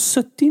kun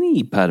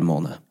 79 per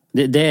måned.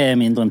 Det er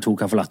mindre enn 2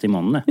 kaffe latte i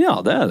måneden?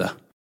 Ja, det er det.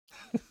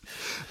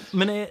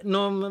 Men vi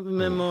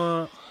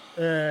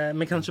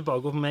kan ikke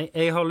bare gå på meg.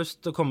 Jeg har lyst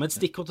til å komme med et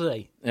stikkord til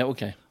deg. Ja,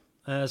 ok.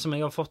 Som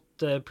jeg har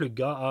fått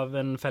plugga av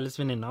en felles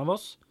venninne av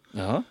oss.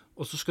 Ja.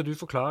 Og så skal du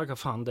forklare hva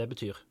faen det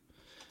betyr.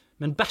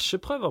 Men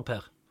bæsjeprøver,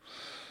 Per.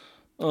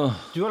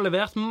 Du har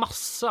levert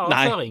masse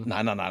avføring.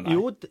 Nei.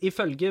 Jo,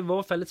 ifølge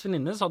vår felles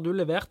venninne så har du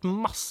levert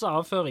masse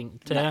avføring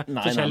til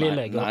forskjellige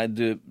leger. Nei,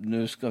 nå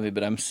skal vi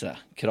bremse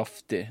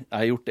kraftig. Jeg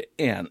har gjort det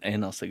en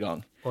eneste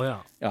gang.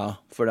 Ja.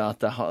 Ja, fordi at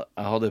jeg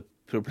hadde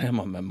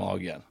problemer med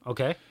magen.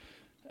 Ok.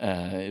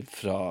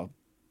 Fra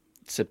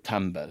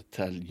september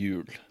til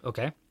jul.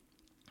 Ok.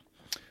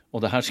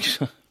 Og det her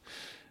skulle...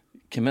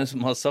 Hvem er det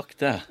som har sagt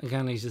det? Det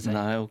kan jeg ikke si.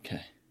 Nei, ok.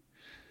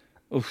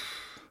 Uff.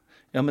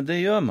 Ja, men det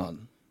gjør man.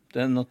 Det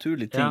er en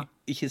naturlig ting. Ja.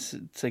 Ikke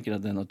sikkert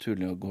at det er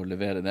naturlig å gå og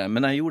levere det.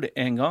 Men jeg gjorde det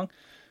en gang,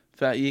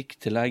 for jeg gikk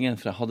til legen,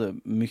 for jeg hadde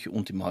mye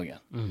ondt i magen.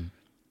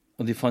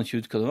 Og de fant ikke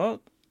ut hva det var.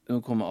 Nå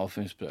kom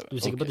avføringsprøve. Du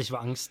er sikker på at det ikke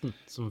var angsten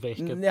som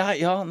virket?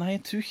 Ja, nei,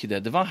 jeg tror ikke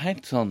det. Det var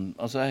helt sånn,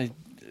 altså jeg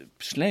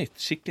sleit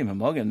skikkelig med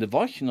magen. Det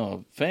var ikke noe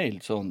feil,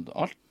 sånn,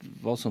 alt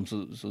var som så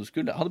det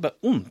skulle. Jeg hadde bare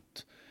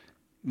ondt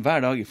hver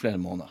dag i flere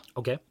måneder.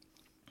 Ok.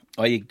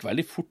 Og jeg gikk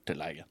veldig fort til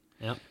legen.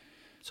 Ja,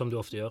 som du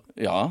ofte gjør.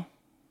 Ja,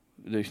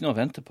 det er jo ikke noe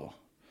å vente på.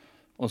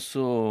 Og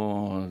så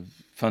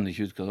fant jeg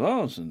ikke ut hva det var,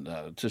 og så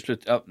til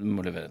slutt, vi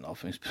må levere en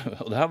avføringsprøve.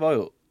 Og det her var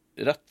jo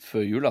rett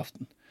før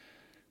julaften.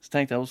 Så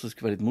tenkte jeg også det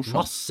skulle være litt morsomt.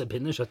 Masse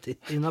pinnekjøtt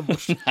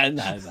innabords.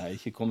 nei,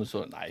 ikke komme så...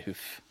 Nei,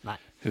 huff. Nei.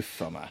 Huff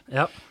av meg.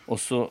 Ja. Og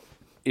så,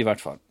 i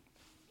hvert fall,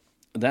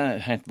 det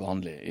er helt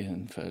vanlig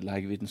innenfor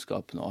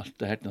legevitenskapen og alt.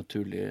 Det er helt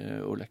naturlig,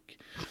 Olek.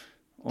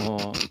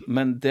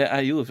 Men det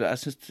jeg gjorde, for jeg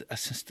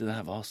synes det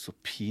der var så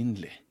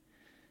pinlig.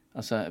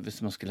 Altså,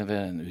 hvis man skal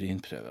levere en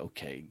urinprøve,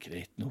 ok,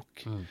 greit nok.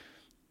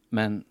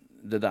 Men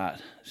det der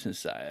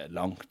synes jeg er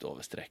langt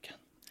over streken.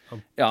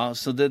 Ja,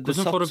 så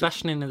hvordan får du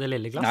bæsjen inn i det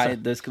lille glasset?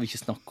 Nei, det skal vi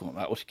ikke snakke om.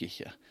 Jeg orker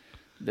ikke.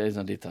 Det er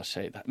sånn litt av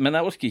skjedd. Men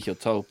jeg orker ikke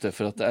å ta opp det,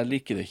 for at jeg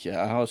liker det ikke.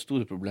 Jeg har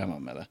store problemer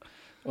med det.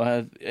 Og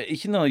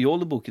ikke noe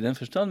jålebok i den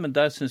forstand, men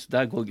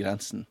der går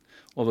grensen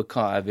over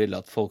hva jeg vil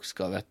at folk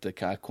skal vite,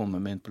 hva jeg kommer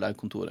med inn på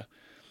legekontoret.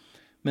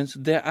 Men så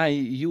det jeg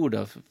gjorde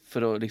da,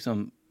 for å liksom,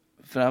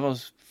 for jeg var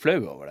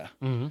flau over det.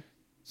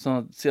 Sånn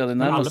at siden det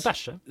nærmest... Men alle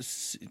bæsjer?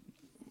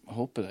 Jeg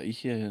håper det.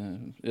 Ikke,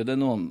 ja, det er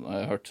noen jeg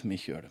har hørt som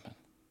ikke gjør det, men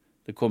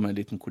det kommer en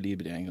liten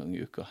kolibri en gang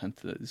i uka og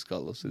henter det de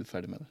skal, og så er de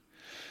ferdig med det.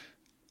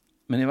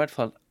 Men i hvert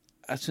fall,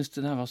 jeg synes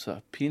det der var så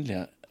pinlig.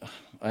 Av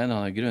en eller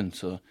annen grunn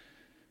så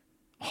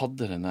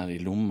hadde den der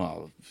i lomma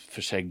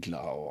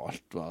forseglet, og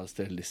alt var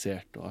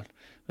sterilisert og alt.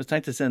 Men så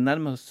tenkte jeg, så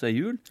nærmest seg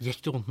jul.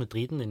 Gikk du rundt med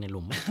driten din i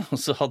lomma? Og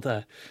så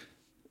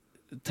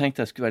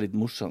tenkte jeg skulle være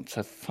litt morsomt, så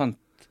jeg fant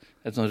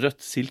et sånn rødt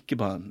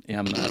silkebånd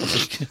hjemme, og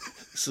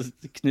så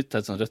knyttet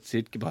jeg et sånn rødt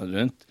silkebånd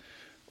rundt,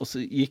 og så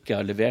gikk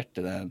jeg og leverte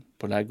den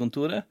på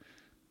legekontoret.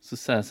 Så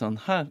sa jeg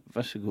sånn, her,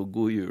 vær så god,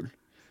 god jul.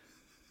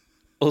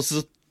 Og så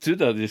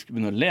trodde jeg at de skulle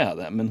begynne å le av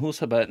det, men hun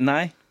sa bare,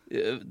 nei,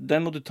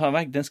 den må du ta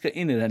vekk, den skal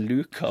inn i den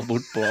luka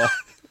bort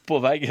på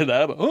veggen der.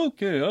 Jeg bare,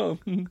 ok, ja.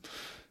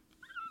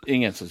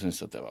 Ingen som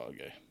syntes at det var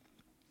gøy.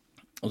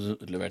 Og så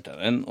leverte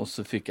jeg den, og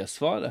så fikk jeg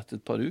svar etter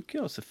et par uker,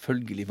 og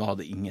selvfølgelig var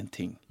det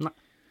ingenting. Nei.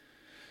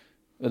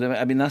 Og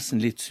jeg blir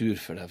nesten litt sur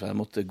for det, for jeg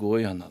måtte gå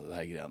gjennom det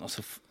der greiene.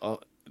 Altså,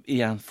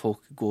 igjen,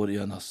 folk går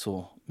gjennom så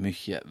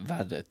mye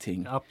verre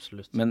ting.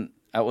 Absolutt. Men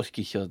jeg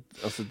orker ikke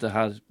altså det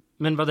her...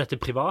 Men var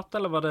dette privat,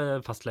 eller var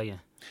det fastlege?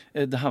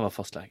 Det her var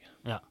fastlege.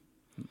 Ja.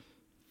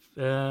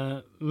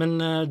 Men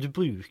du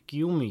bruker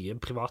jo mye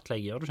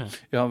privatlege, gjør du ikke?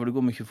 Ja, for det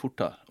går mye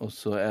fortere, og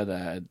så er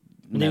det...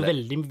 Men det er jo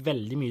veldig,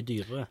 veldig mye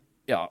dyrere.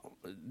 Ja,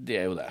 det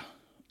er jo det.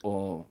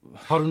 Og...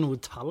 Har du noe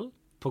tall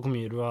på hvor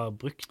mye du har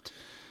brukt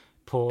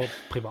på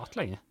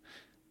privatlege?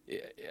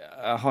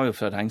 Jeg har jo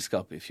fra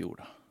regnskapet i fjor,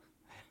 da.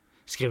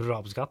 Skriver du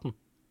av på skatten?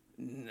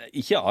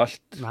 Ikke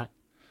alt. Nei.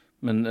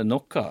 Men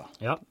noe,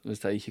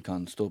 hvis jeg ikke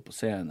kan stå på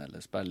scenen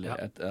eller spille,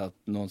 at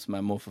noen som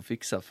jeg må få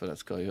fiksa for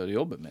jeg skal gjøre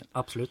jobben min.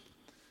 Absolutt.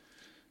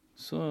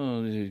 Så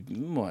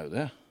må jeg jo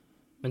det.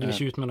 Men du vil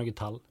ikke ut med noe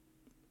tall?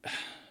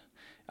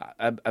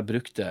 Jeg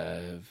brukte,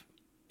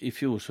 i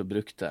fjor så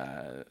brukte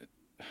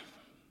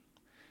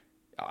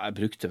jeg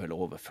brukte vel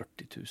over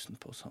 40 000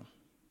 på sånn.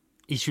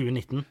 I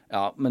 2019?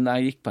 Ja, men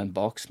jeg gikk på en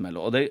baksmell,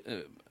 og det,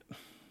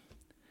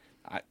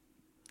 nei,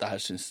 det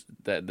her synes,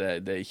 det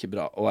er ikke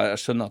bra, og jeg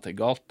skjønner at det er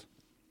galt,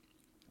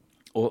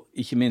 og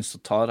ikke minst så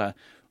tar jeg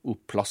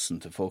opp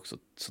plassen til folk som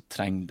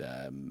trenger det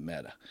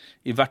mer.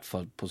 I hvert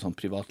fall på sånn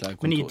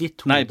privatlegekontor. Men i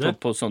ditt hode? Nei,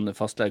 på sånne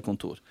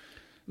fastlegekontor.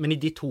 Men i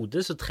ditt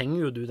hode så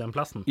trenger jo du den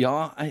plassen.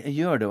 Ja, jeg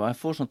gjør det, og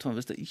jeg får sånn,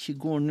 hvis det ikke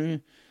går nå,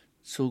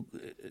 så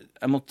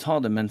jeg må ta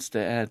det mens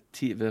det er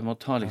tid, jeg må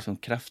ta liksom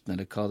kreften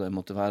eller hva det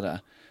måtte være,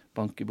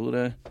 bank i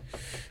bordet,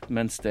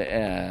 mens det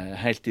er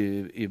helt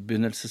i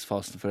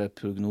begynnelsesfasen, for det er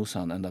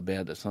prognosene enda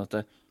bedre, sånn at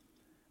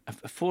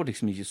jeg får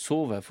liksom ikke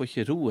sove, jeg får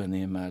ikke roen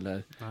i meg, eller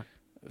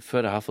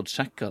før jeg har fått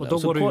sjekket det. Og da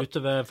går du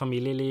utover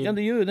familieliv? Ja,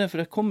 det gjør jo det,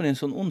 for jeg kommer i en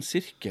sånn ond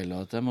sirkel,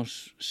 at jeg må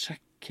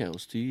sjekke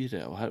og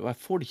styre, og jeg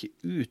får det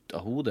ikke ut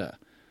av hodet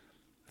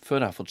før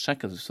jeg har fått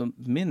sjekket det. Så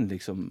min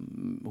liksom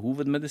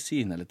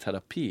hovedmedisin eller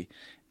terapi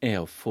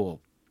er å få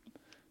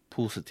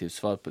positivt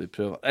svar på de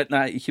prøvene.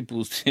 Nei, ikke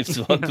positivt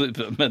svar på de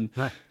prøvene, men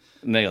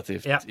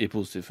negativt i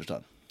positiv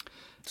forstand.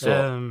 Så,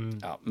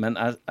 ja, men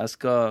jeg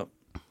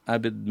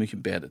er blitt mye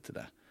bedre til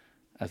det.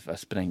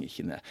 Jeg sprenger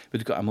ikke ned.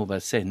 Vet du hva, jeg må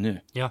bare si nå,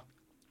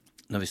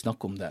 når vi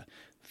snakker om det,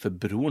 for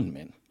broren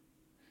min,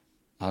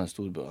 han er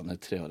storbror, han er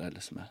 3 år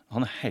eldre som meg,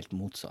 han er helt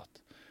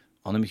motsatt.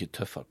 Han er mye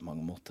tøffere på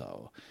mange måter,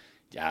 og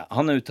ja,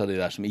 han er ute av de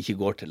der som ikke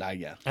går til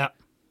legen. Ja.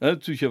 Jeg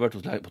tror ikke jeg har vært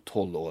hos legen på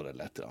 12 år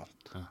eller et eller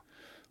annet. Ja.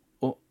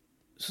 Og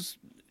så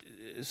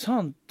sa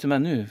han til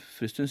meg nå,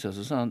 for en stund siden,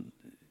 så sa han,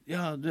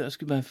 ja, du, jeg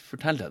skulle bare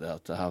fortelle deg det,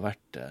 at jeg har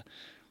vært,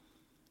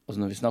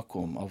 altså når vi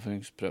snakker om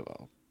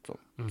avføringsprøver,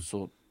 så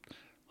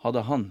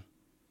hadde han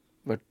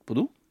vært på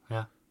do,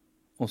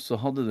 og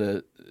så hadde det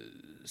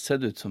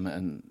sett ut som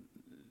en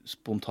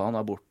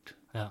spontanabort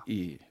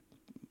i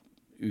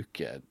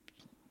uke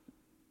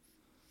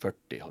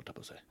 40, holdt jeg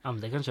på å si. Ja, men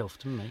det kan ikke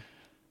ofte med meg.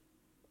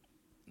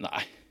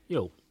 Nei.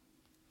 Jo.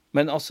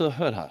 Men altså,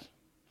 hør her.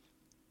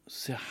 Så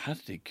sier jeg,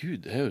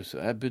 herregud, det er jo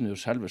så, jeg begynner jo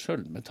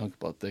selv med tanke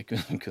på at det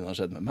kunne ha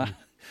skjedd med meg.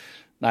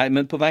 Nei,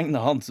 men på vegne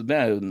av han så ble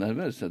jeg jo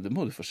nervøs. Det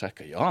må du få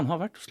sjekket. Ja, han har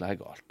vært hos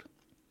lege og alt.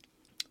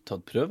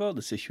 Tatt prøver,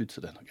 det ser ikke ut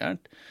som det er noe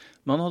gærent.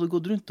 Men han hadde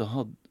gått rundt og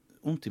hatt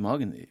vondt i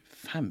magen i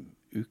 5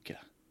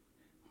 uker.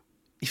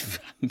 I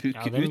 5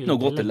 uker, uten å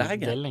gå til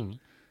legen. Det er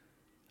lenge.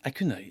 Jeg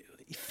kunne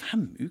i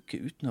 5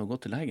 uker uten å gå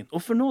til legen.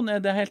 Og for noen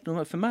er det helt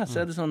normalt. For meg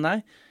så er det sånn,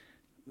 nei,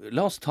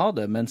 la oss ta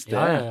det mens det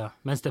er. Ja,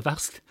 mens det er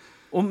verst.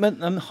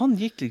 Men han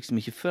gikk liksom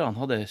ikke før han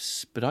hadde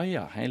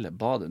sprayet hele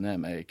badet ned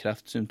med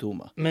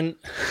kreftsymptomer. Men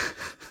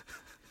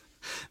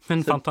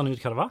fant han ut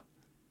hva det var?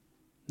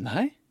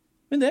 Nei,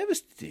 men det er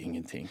vist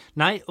ingenting.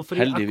 Nei, og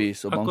fordi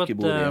heldigvis å banke i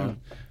bordet igjen.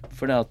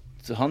 Fordi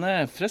at han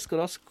er frisk og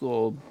rask,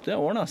 og det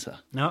ordner seg.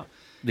 Ja.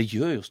 Det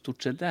gjør jo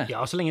stort sett det. Ja,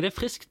 så lenge det er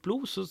friskt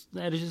blod, så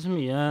er det ikke så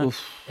mye.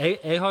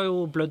 Jeg har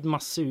jo blødd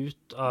masse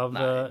ut av...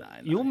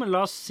 Nei. Jo, men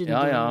la oss si det.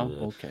 Ja,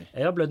 ok.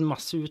 Jeg har blødd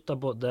masse ut av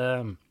både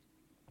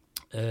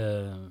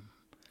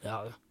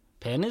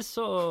penis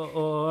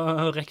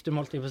og rektum,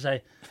 holdt jeg på å si.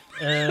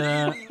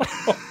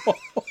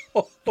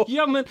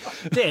 Ja, men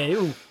det er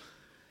jo...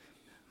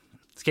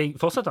 Skal jeg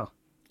fortsette?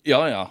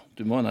 Ja,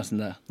 du må nesten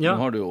det. Ja,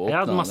 nå har du jo åpnet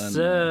jeg hadde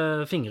masse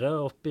fingre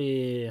opp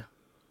i...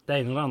 det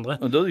ene og det andre.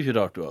 Men det er jo ikke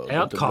rart du har... Jeg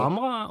hadde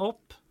kamera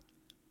opp.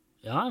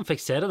 Ja, jeg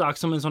fikk se det da,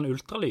 som en sånn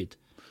ultralyd.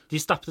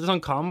 De stappte sånn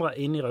kamera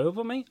inn i røret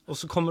på meg, og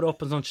så kommer det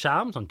opp en sånn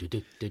skjerm, sånn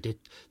Det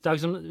er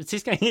liksom,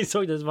 sist gang jeg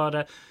så det, så var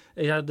det,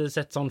 jeg hadde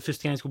sett sånn,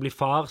 første gang jeg skulle bli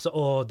far, så,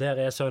 der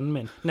er sønnen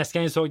min. Neste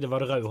gang jeg så det, var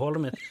det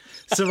rødhålet mitt.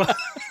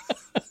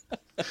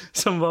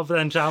 Som var på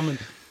den skjermen.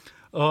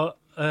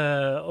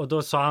 Og da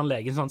sa han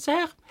legen sånn, se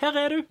her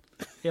er du.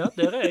 Ja,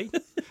 der er jeg.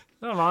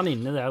 Da var han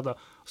inne der da.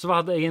 Så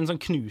hadde jeg en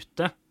sånn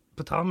knute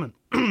på tarmen.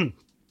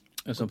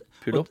 En sånn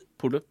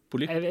polyp?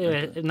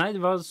 Nei, det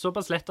var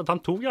såpass lett at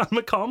han tok han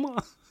med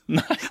kamera.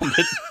 Nei,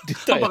 du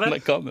tar han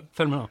med kamera.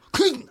 Følg med nå.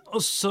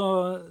 Og så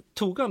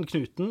tok han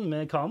knuten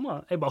med kamera.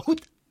 Jeg bare,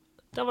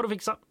 der var det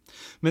fiksa.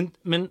 Men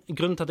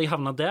grunnen til at jeg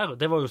havnet der,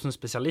 det var jo som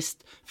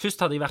spesialist.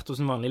 Først hadde jeg vært hos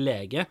en vanlig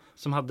lege,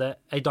 som hadde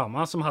en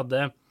dame som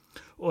hadde,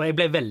 og jeg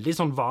ble veldig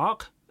sånn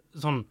var,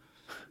 sånn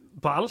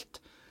på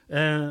alt.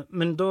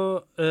 Men da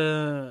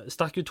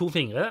stakk jo 2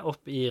 fingre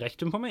opp i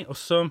rektum på meg, og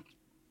så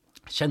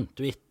kjente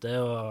du etter,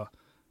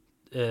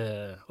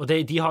 og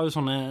de har jo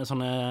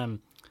sånne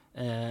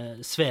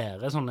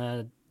svære sånne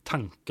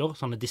tanker,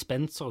 sånne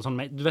dispenser,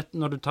 sånne, du vet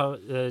når du tar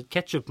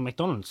ketchup på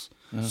McDonald's,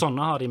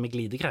 sånne har de med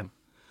glidekrem.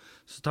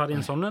 Så tar de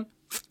en sånn,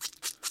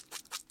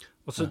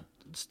 og så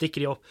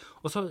stikker de opp,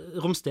 og så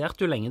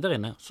romsterte du lenge der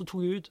inne, så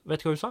tok jeg ut,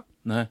 vet du hva du sa?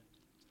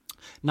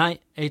 Nei,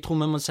 jeg tror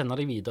vi må sende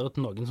deg videre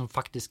til noen som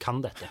faktisk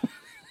kan dette.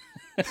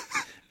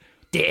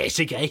 Det er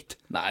ikke greit.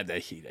 Nei, det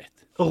er ikke greit.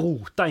 Å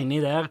rote inni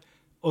der,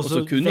 og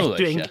så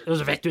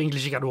vet du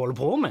egentlig ikke hva du holder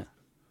på med.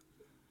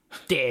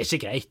 Det er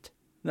ikke greit.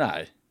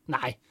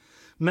 Nei.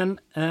 Men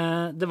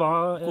det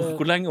var...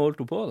 Hvor lenge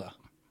holdt du på da?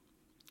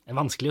 Det er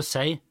vanskelig å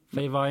si,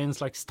 for jeg var i en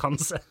slags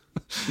transe.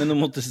 Men du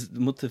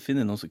måtte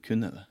finne noen som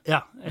kunne det?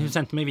 Ja, hun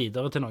sendte meg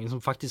videre til noen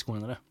som faktisk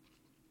kunne det.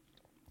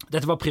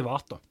 Dette var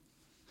privat da.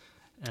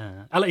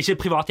 Eller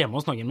ikke privat hjemme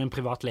hos noen, men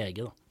privat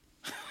lege da.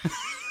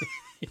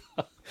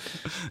 Ja.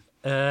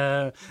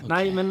 Okay.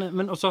 Nei,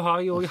 men også har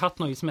jeg også hatt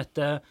noe som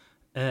heter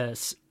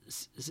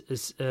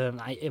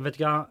nei, jeg vet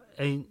ikke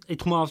jeg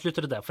tror vi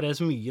avslutter det der, for det er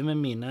så mye med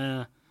mine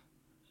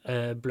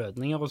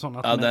blødninger og sånn.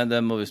 Ja,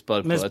 det må vi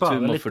spare på. Jeg tror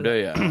vi må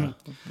fordøye hvis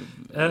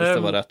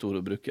det var rett ord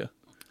å bruke.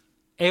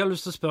 Jeg har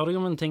lyst til å spørre deg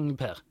om en ting,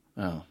 Per.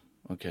 Ja,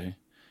 ok.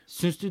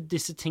 Syns du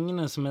disse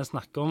tingene som jeg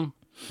snakker om,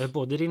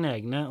 både dine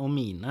egne og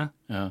mine,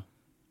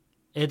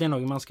 er det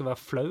noe man skal være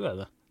flau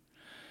over?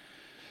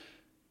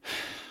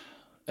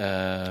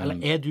 Eller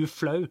er du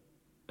flau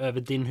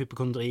over din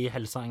hypokondri,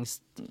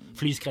 helseangst,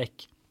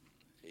 flyskrekk?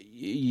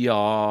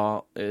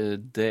 Ja,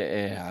 det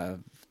er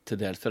jeg til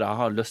del, for jeg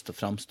har lyst til å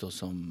fremstå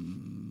som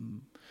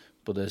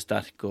både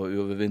sterk og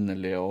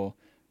uovervinnelig, og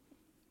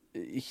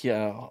ikke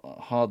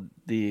ha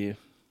de...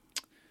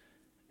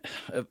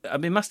 Jeg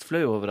blir mest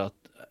flau over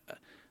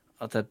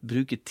at jeg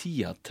bruker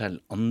tida til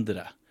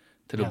andre,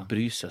 til å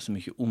bry seg så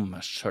mye om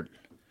meg selv.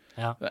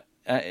 Ja.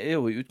 Jeg er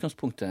jo i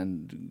utgangspunktet en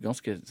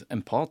ganske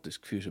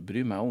empatisk fyr som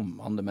bryr meg om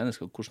andre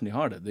mennesker og hvordan de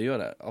har det. Det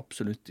gjør jeg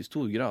absolutt i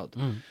stor grad.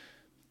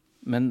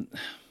 Men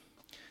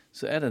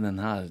så er det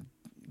den her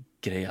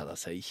greia da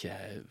jeg ikke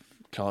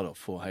klarer å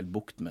få helt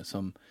bukt med,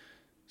 som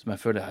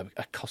jeg føler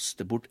jeg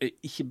kaster bort.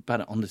 Ikke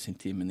bare andre sin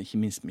tid, men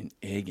ikke minst min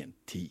egen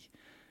tid.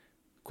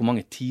 Hvor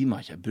mange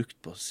timer har jeg brukt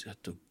på å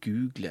sitte og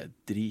google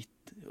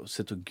drit, og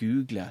sitte og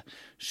google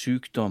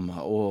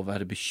sykdommer, og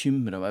være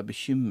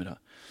bekymret.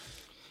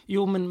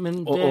 Jo, men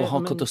det... Og ha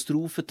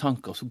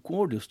katastrofetanker, så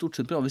går det jo stort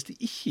sett bra. Hvis de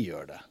ikke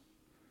gjør det,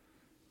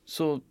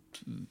 så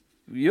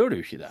gjør det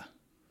jo ikke det.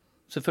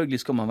 Selvfølgelig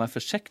skal man være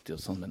forsiktig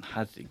og sånn, men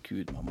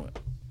herregud, man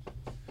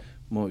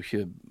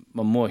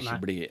må ikke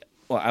bli...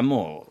 Og jeg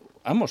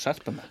må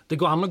skjerpe meg. Det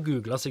går an å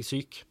google seg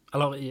syk.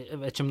 Eller, jeg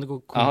vet ikke om det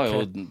går konkret. Jeg har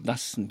jo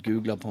nesten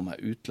googlet på meg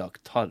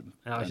utlagt tarm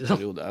i en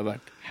periode. Jeg har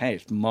vært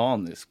helt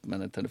manisk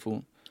med den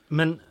telefonen.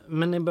 Men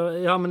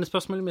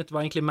spørsmålet mitt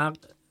var egentlig mer...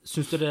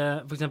 Syns du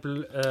det, for eksempel...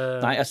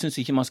 Nei, jeg synes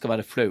ikke man skal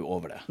være flau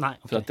over det. Nei,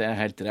 okay. For at det er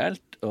helt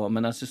reelt,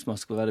 men jeg synes man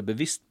skal være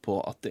bevisst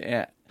på at det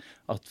er...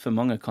 At for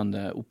mange kan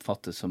det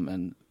oppfattes som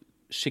en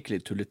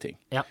skikkelig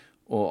tulleting. Ja.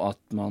 Og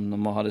at man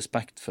må ha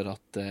respekt for at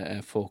det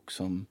er folk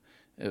som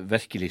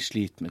virkelig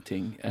sliter med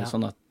ting. Ja.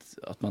 Sånn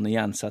at man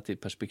igjen setter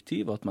i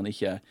perspektiv, og at man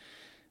ikke...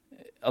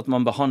 At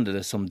man behandler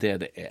det som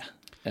det er.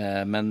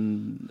 Men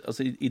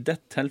altså, i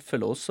det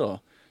tilfellet også,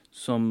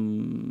 som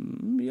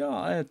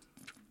er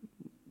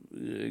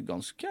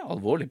ganske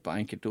alvorlig på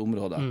enkelte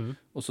områder,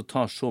 og så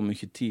tar så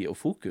mye tid og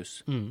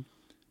fokus,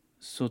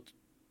 så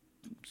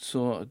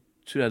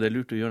tror jeg det er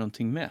lurt å gjøre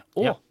noe med,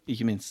 og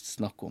ikke minst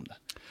snakke om det.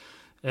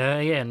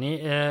 Jeg er enig.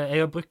 Jeg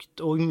har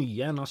brukt også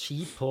mye energi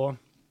på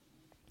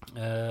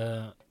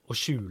å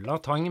skjule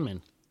tvangen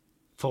min,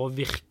 for å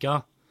virke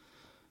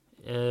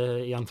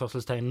i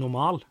anførselstegn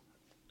normal.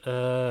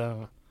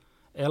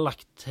 Jeg har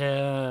lagt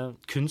til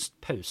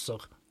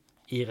kunstpauser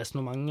i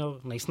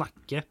resonnementer når jeg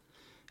snakker.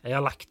 Jeg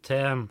har lagt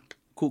til...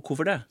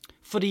 Hvorfor det?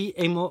 Fordi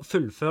jeg må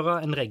fullføre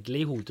en regle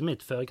i hodet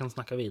mitt før jeg kan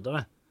snakke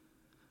videre.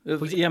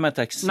 Gi meg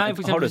et eksempel. Nei, for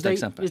eksempel, har du et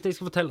eksempel? Hvis jeg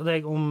skal fortelle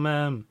deg om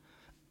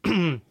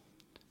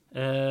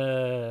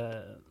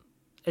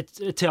et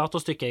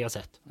teaterstykke jeg har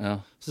sett,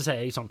 så sier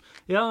jeg sånn,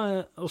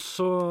 og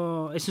så...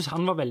 Jeg synes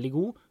han var veldig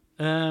god.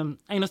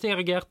 Eneste jeg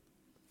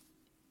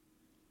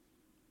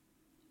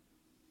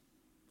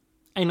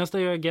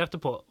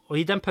reagerte på, og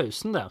i den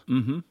pausen der,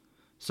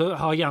 så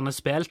har jeg gjerne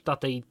spilt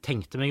at jeg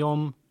tenkte meg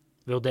om,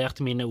 vurderte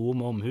mine ord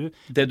med omhu.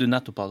 Det du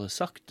nettopp hadde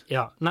sagt?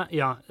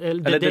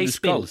 Eller det du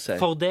skal si.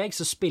 For deg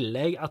så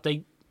spiller jeg at jeg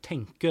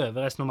tenker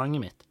over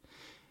resonnementet mitt.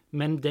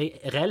 Men det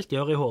jeg reelt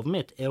gjør i hodet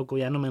mitt er å gå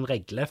gjennom en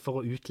regle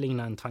for å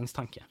utligne en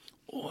tvangstanke.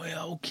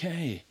 Ok.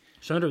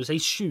 Skjønner du? Så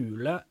jeg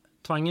skjuler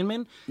tvangen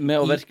min.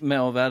 Med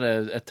å være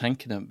et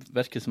tenkende,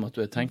 virker som at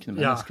du er et tenkende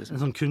menneske. Ja,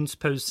 en sånn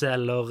kunstpause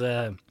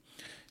eller...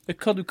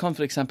 Hva du kan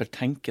for eksempel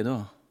tenke da?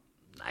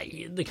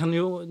 Nei, det kan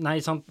jo... Nei,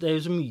 sant, det er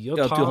jo så mye å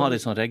ta... Ja, at du har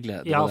en sånn regle.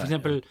 Ja, for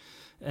eksempel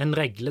en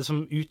regle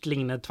som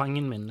utligner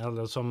tvangen min,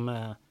 eller som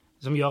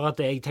gjør at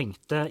det jeg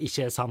tenkte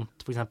ikke er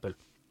sant, for eksempel.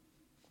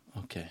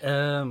 Ok.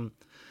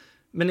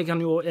 Men jeg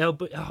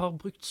har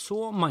brukt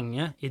så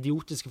mange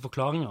idiotiske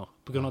forklaringer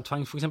på grunn av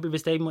tvang. For eksempel,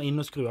 hvis jeg må inn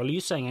og skru av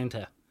lyset en gang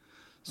til,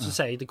 så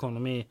sier jeg til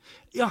kona mi,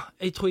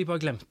 jeg tror jeg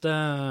bare glemte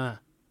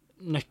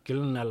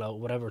nøkkelen, eller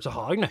whatever, så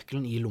har jeg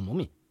nøkkelen i lomma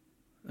mi.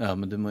 Ja,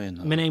 men du må inn.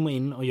 Men jeg må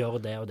inn og gjøre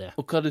det og det.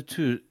 Og hva du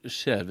tror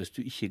skjer hvis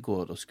du ikke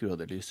går og skrur av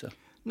det lyset?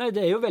 Nei,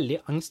 det er jo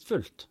veldig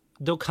angstfullt.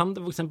 Da kan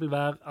det for eksempel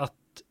være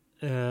at,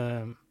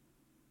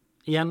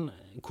 igjen,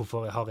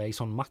 hvorfor har jeg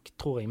sånn makt,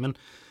 tror jeg, men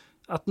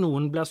at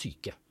noen blir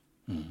syke.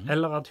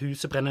 Eller at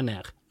huset brenner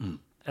ned.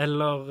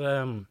 Eller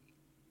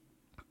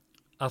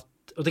at...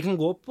 Og det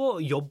kan gå på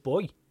jobb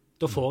også.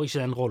 Da får jeg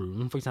ikke den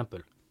rollen, for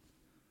eksempel.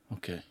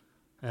 Ok.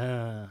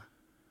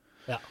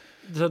 Ja.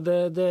 Så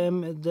det er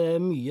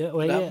mye.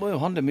 Og det må jo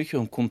handle mye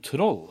om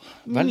kontroll.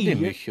 Veldig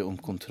mye om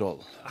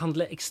kontroll. Det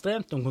handler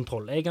ekstremt om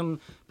kontroll. Jeg kan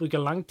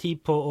bruke lang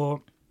tid på å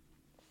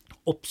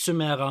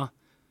oppsummere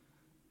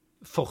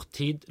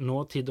fortid,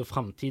 nåtid og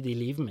fremtid i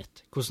livet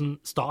mitt. Hvordan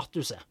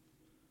status er.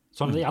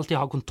 Sånn at jeg alltid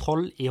har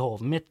kontroll i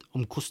hodet mitt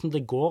om hvordan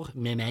det går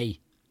med meg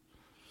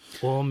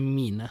og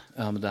mine.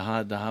 Ja, men det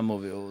her må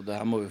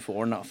vi få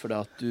ordnet, for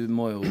at du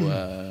må jo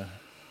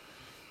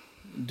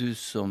du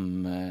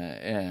som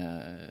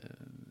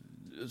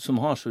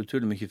har så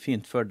utrolig mye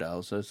fint for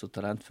deg, og så er så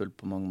talentfull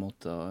på mange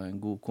måter, og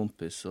en god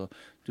kompis, så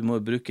du må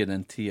jo bruke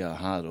den tida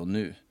her og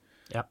nå.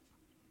 Ja.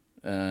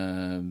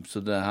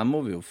 Så det her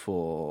må vi jo få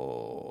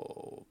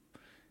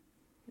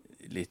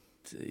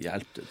litt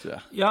hjelp til, tror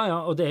jeg. Ja,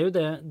 og det er jo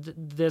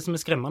det som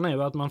er skremmende er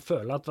jo at man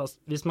føler at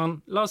hvis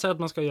man, la oss si at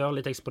man skal gjøre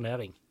litt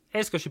eksponering.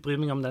 Jeg skal ikke bry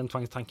meg om den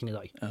tvangstanken i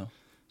dag. Ja.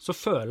 Så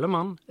føler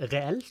man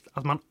reelt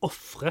at man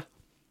offrer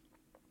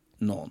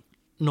noen.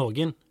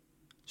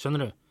 Skjønner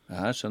du?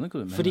 Ja, jeg skjønner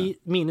hva du mener. Fordi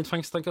mine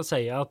tvangstanker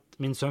sier at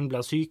min sønn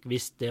blir syk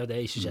hvis det og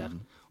det ikke skjer.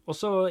 Og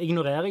så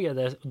ignorerer jeg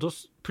det, og da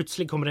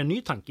plutselig kommer det en ny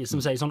tanke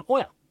som sier sånn,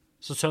 åja,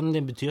 så sønnen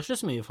din betyr ikke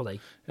så mye for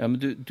deg. Ja,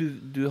 men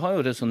du har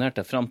jo resonert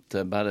deg frem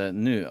til bare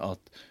nå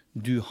at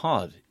du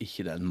har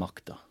ikke den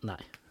makta.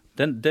 Nei.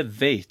 Det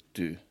vet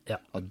du,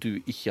 at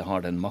du ikke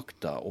har den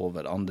makta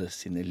over andre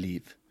sine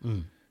liv.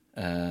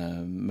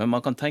 Men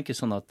man kan tenke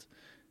sånn at,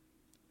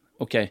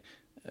 ok,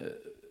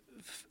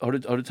 har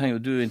du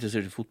tenkt, du er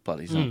interessert i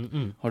fotball, ikke sant?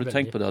 Har du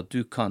tenkt på det at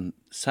du kan,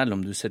 selv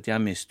om du sitter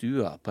hjemme i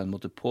stua, på en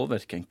måte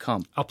påvirke en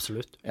kamp?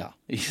 Absolutt. Ja,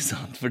 ikke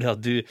sant? Fordi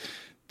at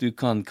du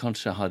kan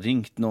kanskje ha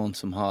ringt noen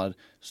som har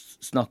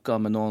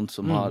snakket med noen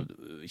som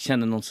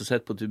kjenner noen som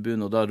sitter på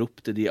tribunen, og da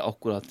ropte de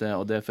akkurat det,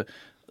 og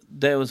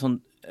det er jo en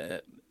sånn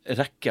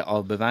rekke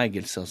av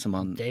bevegelser som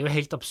man... Det er jo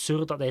helt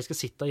absurd at jeg skal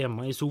sitte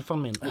hjemme i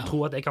sofaen min og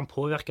tro at jeg kan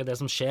påvirke det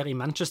som skjer i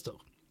Manchester.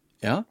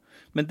 Ja,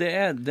 men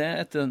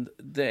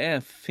det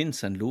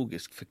finnes en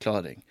logisk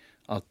forklaring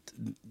at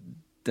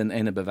den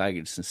ene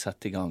bevegelsen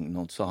setter i gang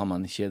noen, så har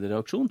man en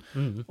kjedereaksjon.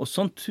 Og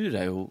sånn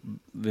tror jeg jo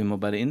vi må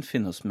bare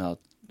innfinne oss med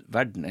at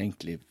verden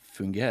egentlig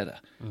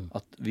fungerer.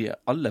 At vi er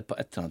alle på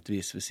et eller annet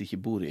vis, hvis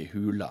ikke bor i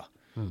hula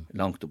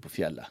langt opp på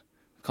fjellet.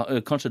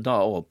 Kanskje da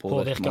også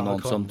påvirker man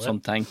noen som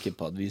tenker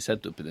på at vi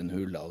sitter oppe i den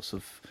hula, og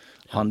så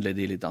handler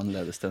de litt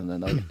annerledes den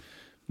dagen.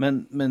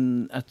 Men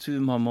jeg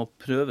tror man må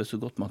prøve så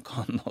godt man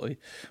kan og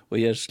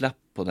gjøre slipp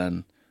på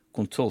den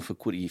kontroll for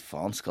hvor i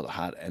faen skal det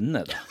her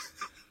ende da.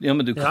 Ja,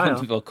 men du kan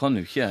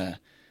jo ikke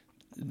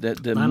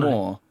det nei.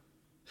 Må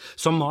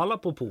Som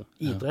apropos,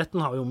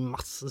 idretten har jo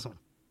masse sånn.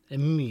 Det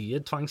er mye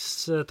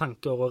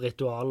tvangstanker og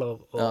ritualer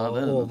og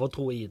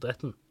overtro i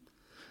idretten.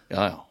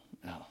 Ja.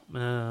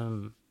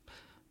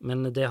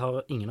 Men det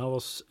har ingen av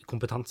oss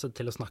kompetanse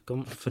til å snakke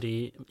om,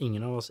 fordi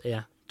ingen av oss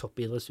er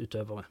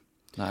toppidrettsutøvere.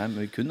 Nei, men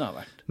vi kunne ha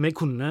vært. Vi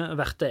kunne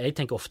vært det. Jeg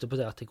tenker ofte på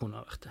det at jeg kunne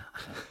ha vært det.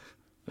 Ja.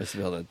 Hvis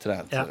vi hadde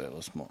trent så vi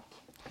var små.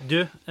 Du,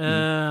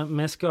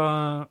 vi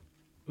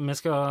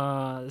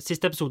skal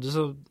siste episode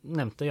så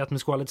nevnte jeg at vi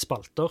skulle ha litt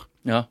spalter.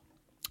 Ja.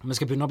 Vi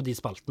skal begynne på de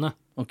spaltene.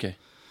 Ok.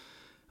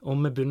 Og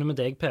vi begynner med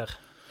deg, Per.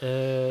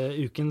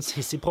 Ukens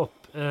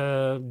hissigpropp.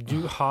 Du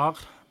har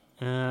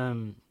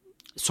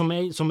som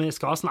vi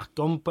skal snakke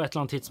om på et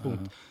eller annet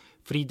tidspunkt.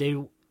 Fordi det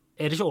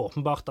er det ikke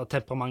åpenbart at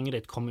temperamentet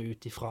ditt kommer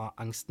ut ifra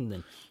angsten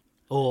din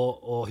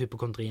og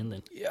hypokondrien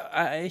din? Ja,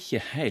 jeg er ikke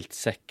helt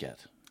sikker.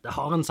 Det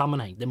har en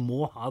sammenheng. Det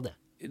må ha det.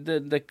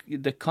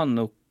 Det kan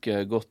nok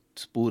godt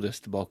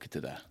spores tilbake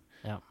til det.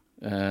 Ja.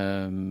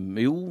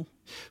 Jo.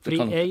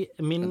 Fordi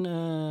min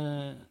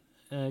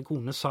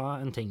kone sa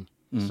en ting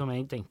som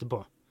jeg tenkte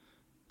på.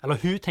 Eller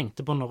hun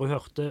tenkte på når hun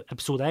hørte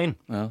episode 1.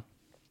 Ja.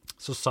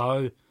 Så sa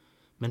hun,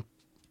 men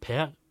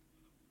Per,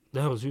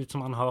 det høres ut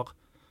som han har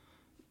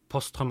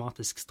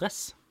posttraumatisk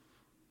stress.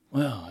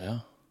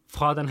 Ja.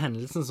 Fra den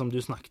hendelsen som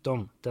du snakket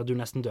om, der du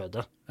nesten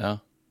døde. Ja.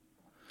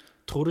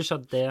 Tror du ikke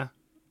at det...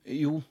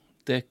 Jo,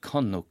 det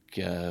kan nok...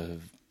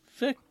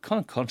 Det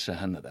kan kanskje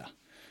hende det.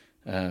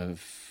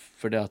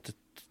 For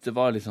det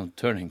var litt sånn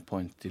turning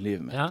point i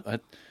livet mitt. Ja.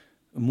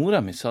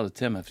 Mora mi sa det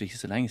til meg for ikke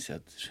så lenge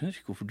siden. Jeg skjønner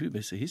ikke hvorfor du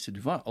ble så hissig.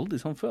 Du var aldri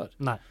sånn før.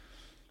 Nei.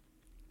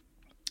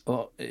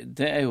 Og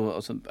det er jo,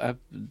 altså, jeg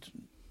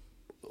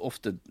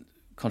ofte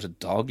kanskje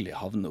daglig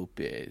havner opp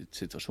i en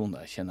situasjon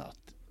der jeg kjenner at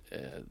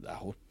jeg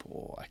holder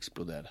på å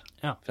eksplodere.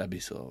 Ja. For jeg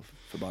blir så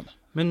forbannet.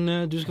 Men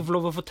du skal få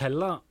lov å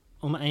fortelle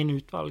om en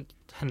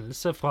utvalgt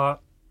hendelse fra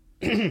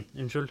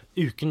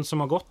uken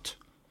som har gått,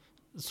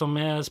 som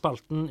er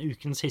spalten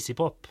Ukens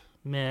hissigpropp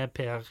med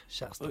Per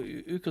Kjærstad.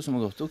 Uka som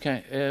har gått, ok.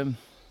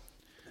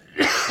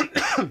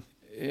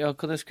 Ja,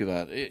 hva det skulle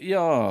være?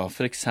 Ja,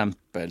 for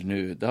eksempel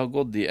nå. Det har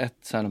gått i ett,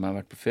 selv om jeg har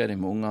vært på ferie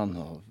med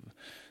ungene og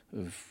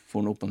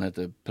for opp og ned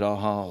til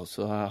Praha, og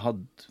så har jeg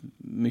hatt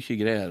mye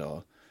greier å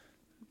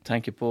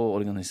tenke på,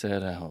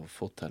 organisere og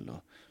få til.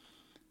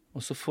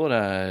 Og så får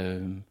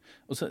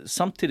jeg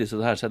samtidig så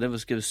det her, så jeg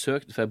har skrevet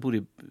søkt, for jeg bor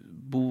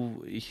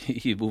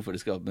i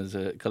bofellesskap, men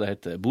hva det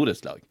heter,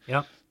 borettslag,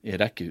 i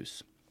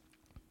rekkehus.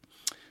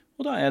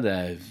 Og da det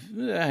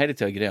hele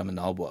tiden greier med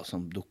naboer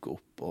som dukker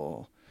opp,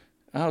 og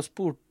jeg har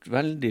spurt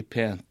veldig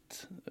pent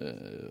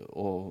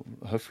og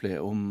høflig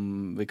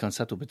om vi kan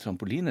sette opp et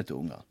trampoline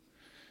til unger.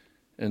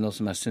 Noe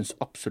som jeg synes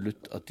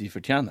absolutt at de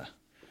fortjener.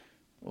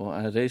 Og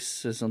jeg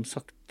reiser som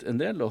sagt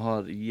en del og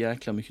har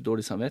jækla mye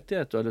dårlig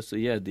samvittighet, og jeg har lyst til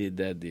å gi de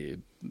det de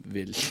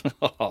vil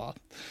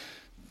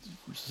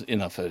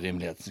innenfor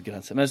rimelighetens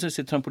grense. Men jeg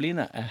synes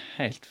trampoline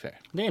helt fair.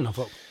 Det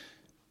innenfor.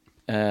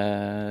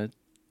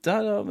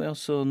 Der har vi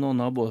også noen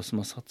naboer som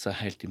har satt seg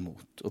helt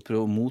imot, og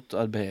prøver å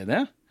motarbeide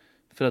det,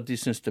 for at de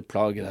synes det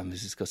plager dem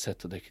hvis de skal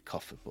sette og drikke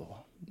kaffe på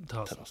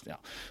terrassen. Ja.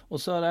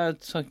 Og så har jeg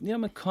sagt, ja,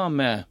 men hva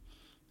med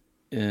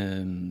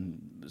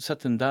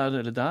sette den der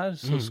eller der,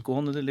 så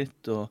skåner det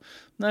litt, og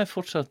nei,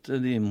 fortsatt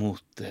de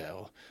imot det,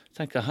 og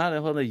tenker, her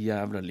var det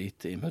jævla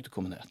lite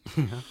imøtekommenhet.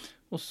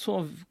 Og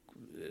så,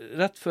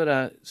 rett før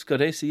jeg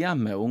skal reise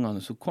hjem med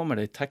ungene, så kommer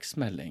det en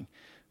tekstmelding,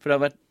 for det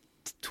har vært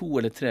 2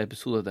 eller 3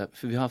 episoder der,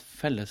 for vi har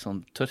felles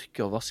sånn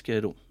tørke- og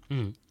vaskerom.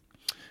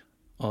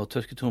 Og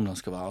tørketromlene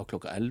skal være av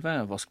klokka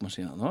 11,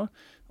 vaskemaskinen nå,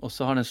 og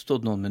så har den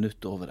stått noen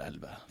minutter over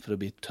 11 for å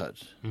bli tørr.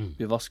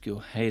 Vi vasker jo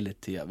hele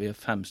tiden. Vi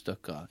 5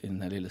 stykker i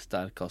denne lille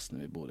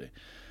stærkassen vi bor i.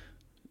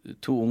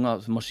 2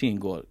 unger, så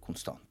maskinen går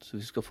konstant. Så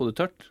hvis vi skal få det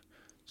tørt,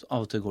 så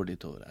av og til går det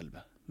litt over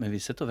 11. Men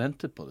vi sitter og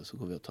venter på det, så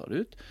går vi og tar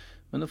det ut.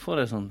 Men da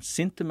får jeg sånn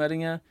sinte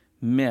meldinger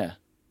med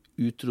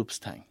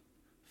utropstegn.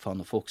 Faen,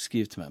 når folk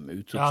skriver til meg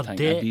med utropstegn,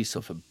 jeg blir så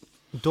for...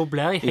 Da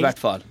blir jeg helt... I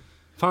hvert fall.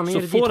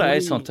 Så får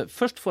jeg sånn,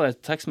 først får jeg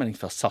tekstmelding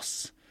fra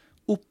SAS,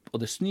 og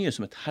det snyer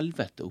som et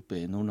helvete oppe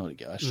i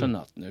Nord-Norge, og jeg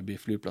skjønner at når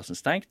blir flyplassen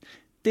stengt,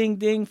 ding,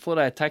 ding,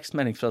 får jeg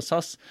tekstmelding fra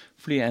SAS,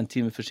 flyet 1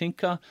 time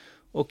forsinket,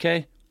 ok,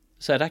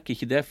 så jeg rekker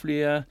ikke det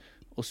flyet,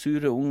 og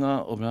sure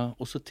unger,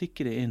 og så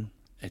tikker det inn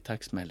en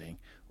tekstmelding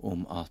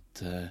om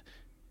at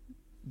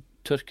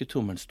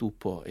tørketrommelen sto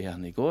på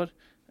igjen i går,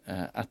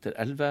 etter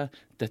 11,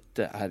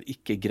 dette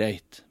ikke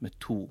greit med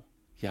 2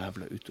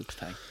 jævla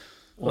utropstegn.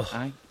 Og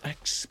jeg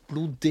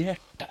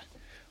eksploderte.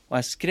 Og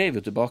jeg skrev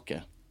jo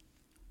tilbake.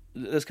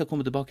 Det skal jeg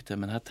komme tilbake til,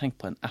 men jeg har tenkt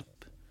på en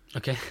app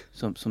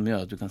som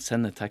gjør at du kan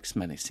sende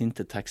tekstmelding,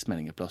 sinte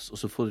tekstmeldinger plass,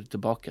 og så får du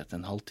tilbake etter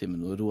en halvtime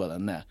når du roer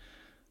deg ned.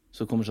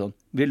 Så kommer sånn,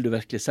 vil du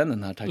virkelig sende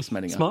denne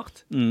tekstmeldingen?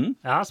 Smart.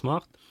 Ja,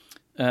 smart.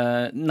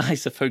 Nei,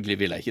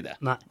 selvfølgelig vil jeg ikke det,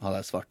 hadde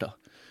jeg svart da.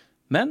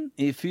 Men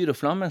i fyr og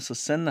flamme så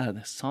sender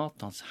jeg det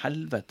satans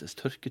helvetes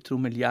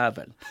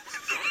tørketrommeljævel.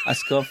 Jeg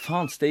skal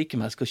faen steike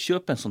meg, jeg skal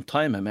kjøpe en sånn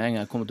timer med en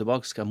gang jeg kommer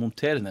tilbake, skal jeg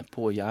montere den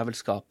på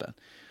jævelskapen.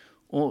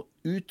 Og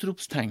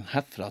utropstegn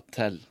herfra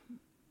til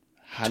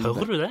helvete.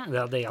 Tør du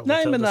det?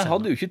 Nei, men jeg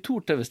hadde jo ikke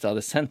tort det hvis jeg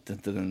hadde sendt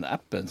den til den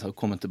appen som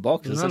kom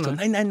tilbake. Så jeg sa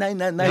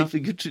nei,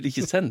 for Guds skyld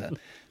ikke send den.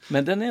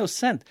 Men den jo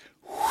sendt.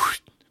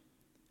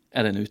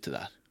 Den ute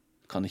der.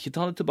 Kan ikke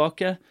ta det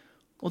tilbake.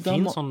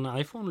 Fin sånn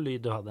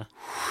iPhone-lyd du hadde.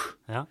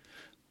 Ja.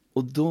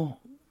 Og da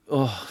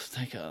så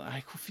tenker jeg, nei,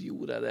 hvorfor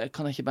gjorde jeg det?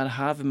 Kan jeg ikke bare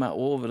heve meg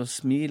over og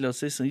smile og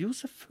si sånn, jo,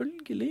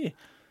 selvfølgelig.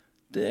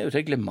 Det jo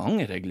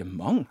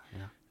reglement.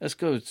 Ja. Jeg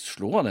skal jo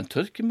slå av den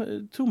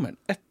tørketrommelen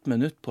 1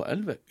 minutt på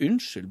 11.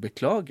 Unnskyld,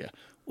 beklager.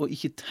 Og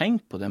ikke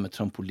tenk på det med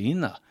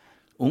trampoliner.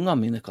 Ungene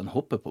mine kan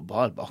hoppe på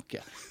bar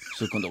bakke,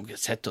 så kan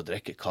dere sitte og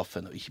drikke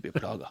kaffen og ikke bli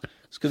plaget.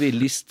 Skal vi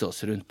liste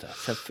oss rundt det?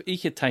 Så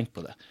ikke tenk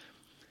på det.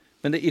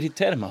 Men det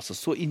irriterer meg altså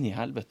så inn i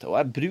helvete, og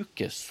jeg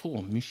bruker så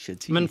mye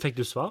tid. Men fikk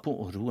du svar? På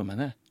å roe meg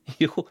ned.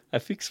 Jo,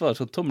 jeg fikk svar,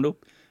 så tommel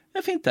opp.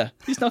 Det fint det,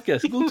 vi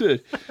snakkes, god tur.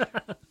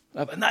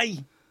 Og jeg bare, nei,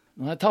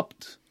 nå har jeg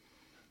tapt.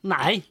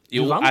 Nei,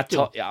 du vant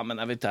jo. Ja,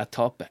 men jeg vet jeg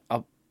taper.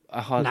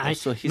 Jeg har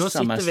også hisset meg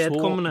så... Nå sitter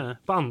vedkommende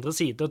på andre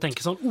side og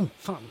tenker sånn,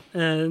 faen,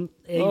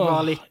 jeg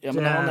var litt... Ja,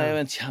 men han jo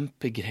en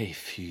kjempegrei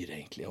fyr,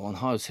 egentlig, og han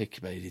har jo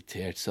sikkert vært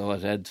irritert, så han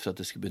var redd for at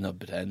det skulle begynne å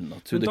brenne,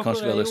 og trodde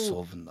kanskje vi hadde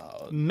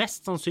sovnet.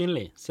 Mest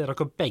sannsynlig så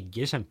dere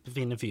begge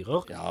kjempefine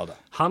fyrer. Ja da.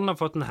 Han har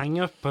fått en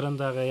hang-up på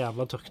den der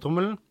jævla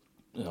tørketrommelen.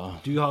 Ja.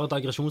 Du har et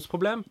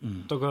aggresjonsproblem.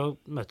 Dere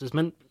møtes,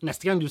 men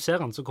neste gang du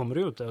ser han, så kommer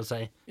du jo til å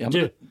si,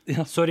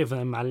 sorry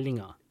for den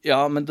meldingen.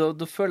 Ja, men da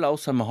føler jeg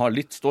også at man har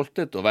litt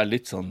stolthet og være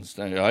litt sånn,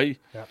 hei.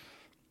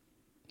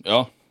 Ja,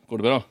 går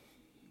det bra?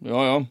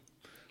 Ja.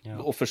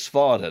 Og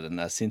forsvare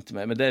den der sinte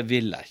meg, men det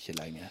vil jeg ikke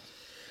lenger.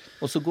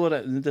 Og så går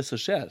det som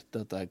skjer,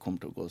 det at jeg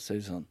kommer til å gå og si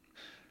sånn,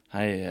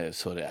 hei,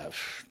 sorry,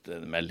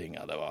 den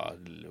meldingen, det var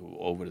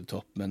over the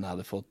top, men jeg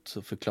hadde fått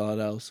å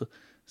forklare, og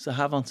så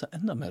hever han seg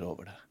enda mer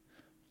over det.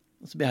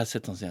 Og så blir jeg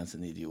sett hans igjen som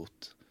en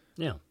idiot.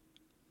 Ja.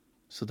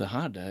 Så det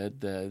her,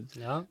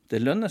 det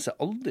lønner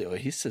seg aldri å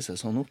hisse seg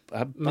sånn opp.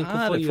 Men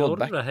hvorfor gjør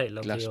du det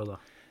hele tiden da?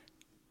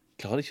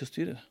 Klarer ikke å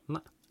styre det.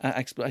 Nei.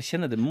 Jeg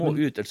kjenner det må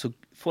ut, eller så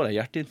får jeg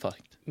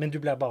hjerteinfarkt. Men du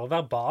blir bare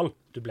verbal.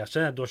 Du har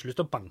ikke lyst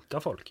til å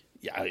banke folk.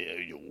 Ja,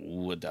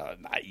 jo,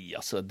 nei,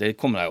 altså, det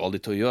kommer jeg jo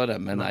aldri til å gjøre,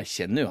 men jeg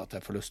kjenner jo at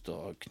jeg får lyst til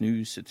å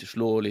knuse, til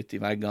slå litt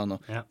i veggene,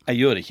 og jeg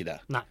gjør ikke det.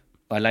 Nei.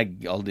 Og jeg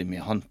legger aldri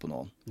min hand på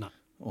noen. Nei.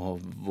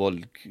 Og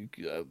vold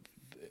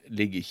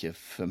ligger ikke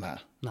for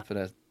meg, for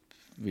jeg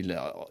ville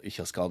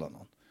ikke ha skadet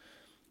noen.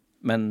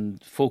 Men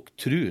folk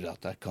tror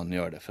at jeg kan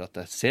gjøre det, for at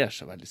jeg ser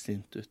så veldig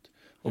sint ut.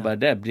 Og bare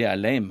det blir jeg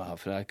lei meg,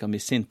 for jeg kan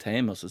bli sint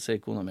hjemme, og så sier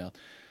kona mi at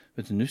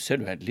vet du, nå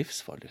ser du helt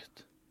livsfarlig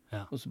ut.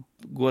 Ja. Og så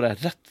går jeg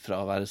rett fra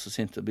å være så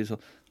sint og blir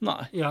sånn,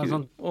 nei, ja, Gud,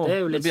 sånn, det er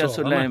jo litt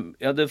sårende.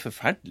 Ja, det er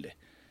forferdelig.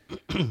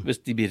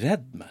 Hvis de blir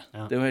redd meg.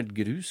 Ja. Det er jo helt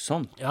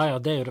grusomt. Ja,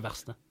 det er jo det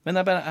verste. Men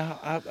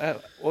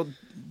og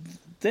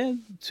det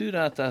tror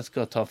jeg at jeg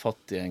skal ta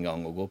fatt i en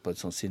gang og gå på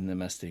et sånn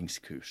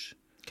sinnemestringskurs.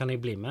 Kan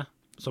jeg bli med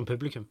som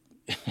publikum?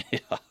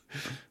 Ja.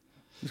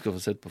 Du skal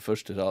få sett på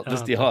første rad.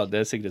 Hvis de har,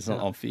 det er sikkert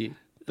sånn amfi.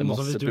 Det er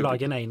masse hvis du publikum.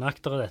 Lager en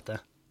enakter av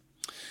dette.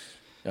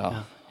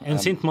 Ja.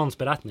 En sint manns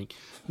beretning.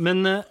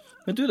 Men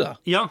du da?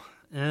 Ja.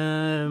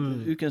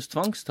 Ukens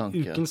tvangstanke.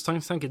 Ukens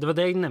tvangstanke. Det var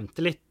det jeg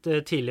nevnte litt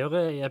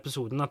tidligere i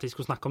episoden at jeg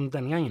skulle snakke om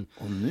denne gangen.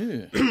 Og nå?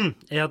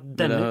 Er at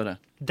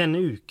denne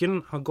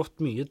uken har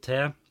gått mye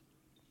til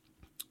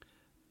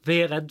for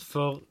jeg er redd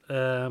for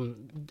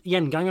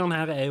gjengangeren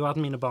her er jo at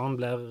mine barn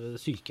blir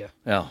syke.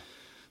 Ja.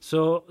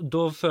 Så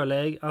da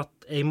føler jeg at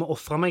jeg må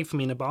offre meg for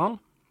mine barn.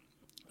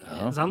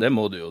 Ja, sant? Det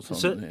må du jo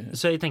sånn.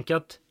 Så jeg tenker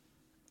at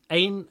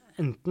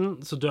enten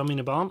så dør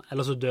mine barn,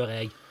 eller så dør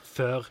jeg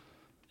før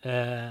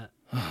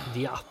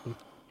de er 18.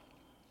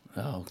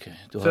 Ja, ok.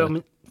 Du har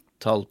et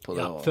tall på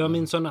det. Ja, før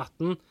min sønn er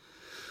 18.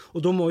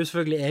 Og da må jo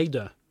selvfølgelig jeg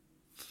dø.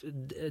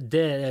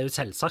 Det er jo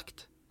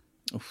selvsagt.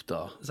 Uff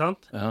da.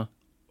 Sant? Ja.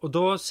 Og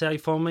da ser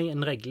jeg for meg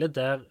en regle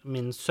der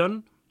min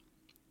sønn,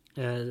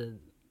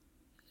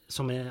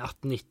 som er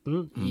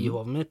 18-19 i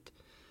hodet mitt,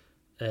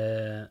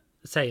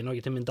 sier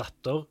noe til min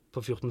datter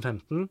på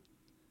 14-15,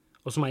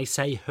 og så må jeg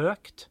si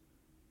høyt,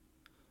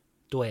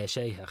 da er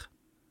ikke jeg her.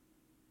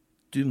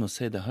 Du må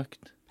si det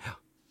høyt? Ja.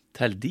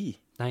 Til de?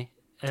 Nei.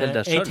 Til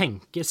deg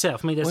selv? Jeg ser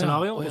for meg det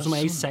scenario, og så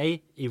må jeg si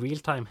i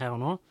real time her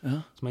og nå,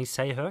 så må jeg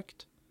si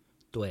høyt,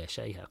 da er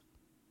ikke jeg her.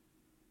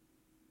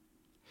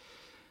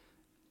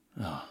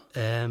 Ja.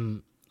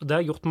 Og det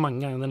har jeg gjort mange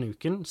ganger denne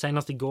uken,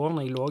 senest i går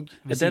når jeg lå...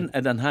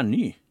 Er den her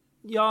ny?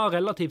 Ja,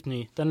 relativt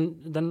ny.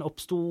 Den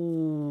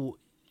oppstod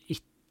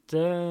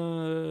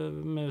etter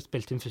vi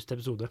spilte inn første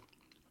episode.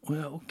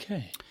 Ja, ok.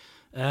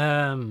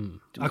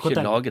 Du må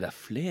ikke lage deg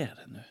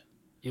flere nå.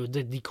 Jo,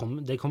 det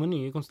kommer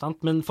nye konstant,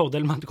 men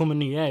fordelen med at det kommer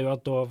nye er jo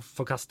at da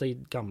forkaster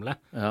jeg gamle.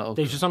 Ja, okay. Det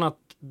er jo ikke sånn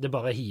at det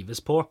bare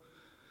hives på.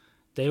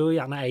 Det er jo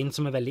gjerne en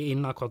som er veldig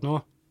inn akkurat nå.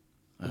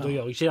 Og da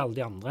gjør jeg ikke alle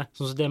de andre.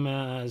 Sånn som det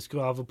med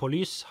skru av og på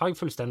lys har jeg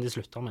fullstendig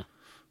sluttet med.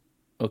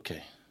 Ok.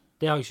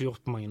 Det har jeg ikke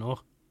gjort på mange år.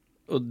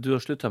 Og du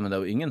har sluttet med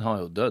det, og ingen har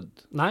jo dødd.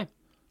 Nei.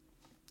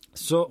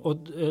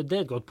 Og det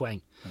er et godt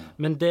poeng. Ja.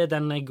 Men det er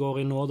den jeg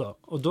går i nå da.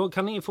 Og da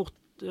kan jeg fort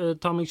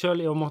ta meg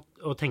selv i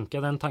å tenke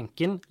den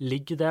tanken,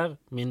 ligge der,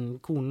 min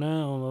kone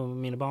og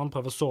mine barn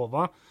prøver å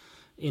sove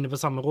inne på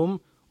samme rom,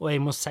 og jeg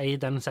må si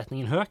den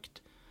setningen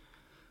høyt.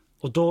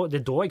 Og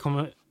det er da jeg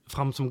kommer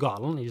frem som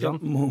galen, ikke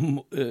sant?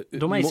 Ja,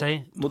 da må jeg si...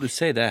 Må du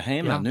si det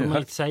hjemme nå? Ja, da må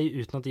jeg si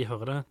uten at de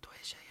hører det, da er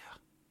ikke jeg her.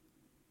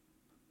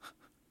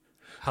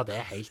 Ja, det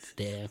er helt...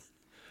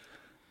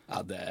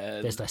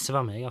 Det stresser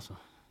hver meg, altså.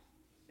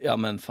 Ja,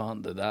 men faen,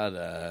 det der...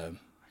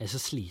 Jeg er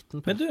så sliten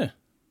på. Men du...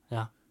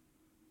 Ja.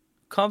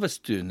 Hva hvis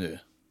du nå,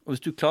 og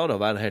hvis du klarer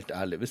å være helt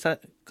ærlig,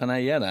 kan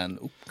jeg gi deg en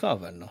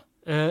oppgave eller noe?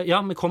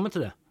 Ja, vi kommer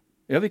til det.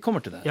 Ja, vi kommer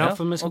til det. Ja,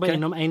 for vi skal bare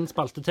innom en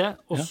spalte til,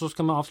 og så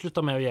skal vi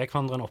avslutte med å gi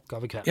hverandre en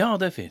oppgave hver. Ja,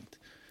 det er fint.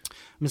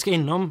 Vi skal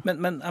innom...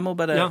 Men jeg må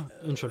bare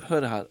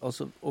høre her,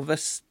 altså, og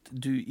hvis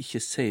du ikke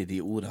sier de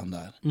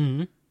ordene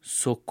der,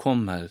 så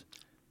kommer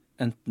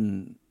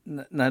enten...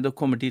 Nei, da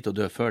kommer de til å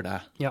dø før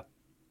deg. Ja.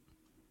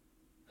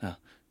 Ja.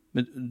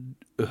 Men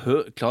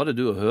klarer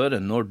du å høre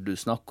når du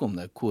snakker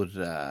om det, hvor...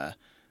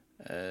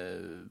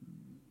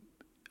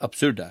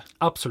 absurd det.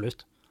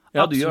 Absolutt.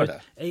 Ja, du gjør det.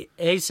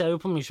 Jeg ser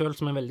jo på meg selv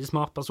som en veldig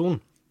smart person.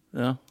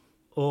 Ja.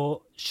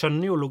 Og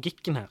skjønner jo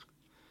logikken her.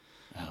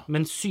 Ja.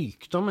 Men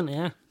sykdommen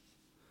er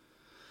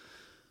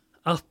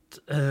at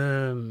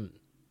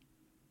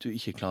du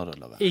ikke klarer å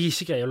la være. Jeg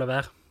ikke greier å la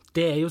være.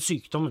 Det er jo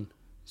sykdommen.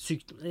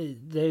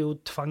 Det er jo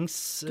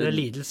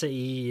tvangslidelse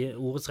i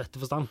ordets rette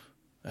forstand.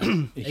 Ja,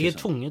 jeg er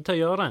tvunget til å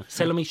gjøre det,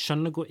 selv om jeg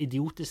skjønner hvor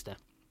idiotisk det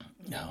er.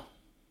 Ja.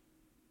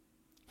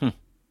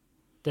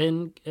 Det er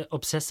en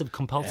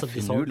obsessive-compulsive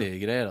disorder. Det er finurlige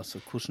greier, altså.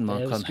 Hvordan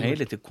man kan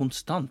hele til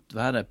konstant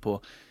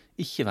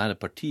ikke være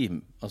parti,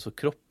 altså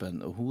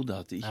kroppen og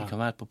hodet, at det ikke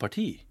kan være på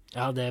parti.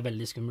 Ja, det er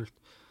veldig skummelt.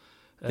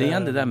 Det er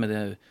igjen det der med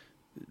det,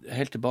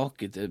 helt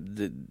tilbake til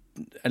de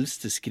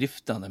eldste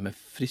skriftene med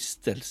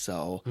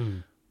fristelser,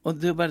 og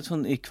det er jo bare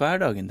sånn, i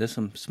hverdagen, det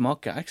som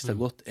smaker ekstra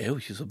godt, er jo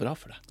ikke så bra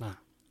for deg. Nei.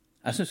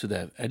 Jeg synes jo det,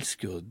 jeg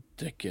elsker å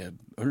drikke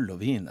øl og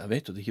vin, jeg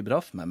vet jo det ikke er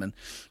bra for meg, men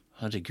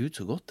herregud,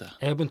 så godt det.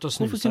 Jeg har begynt å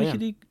snuse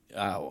igjen.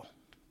 Ja,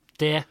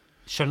 det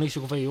skjønner jeg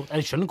ikke hvorfor jeg har gjort.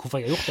 Jeg skjønner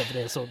hvorfor jeg har gjort det, for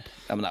det er så...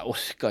 Ja, men jeg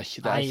orker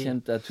ikke det.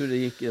 Jeg tror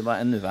det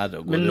var enda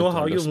verre å gå men nå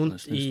har jeg jo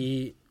vondt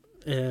i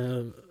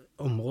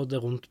området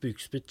rundt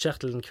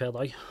bukspyttkjertelen hver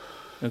dag.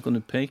 Men kan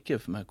du peke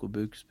for meg hvor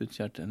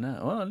bukspyttkjertelen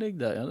er? Å, den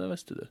ligger der. Ja, det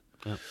visste du.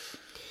 Ja.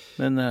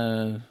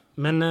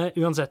 Men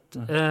uansett,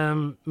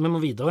 vi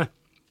må videre.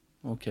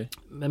 Ok.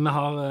 Men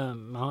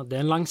det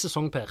er en lang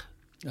sesong, Per.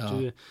 Ja.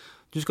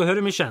 Du skal høre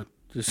mye.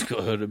 Du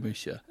skal høre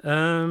mye.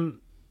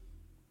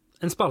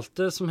 En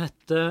spalte som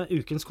heter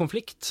Ukens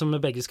konflikt, som vi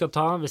begge skal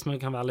ta, hvis vi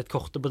kan være litt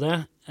korte på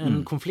det.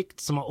 En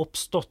konflikt som har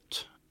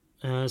oppstått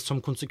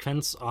som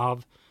konsekvens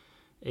av,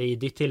 i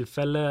ditt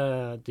tilfelle,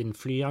 din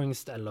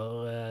flyangst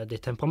eller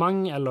ditt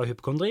temperament eller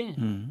hypokondri,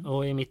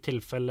 og i mitt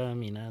tilfelle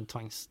mine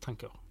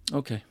tvangstanker.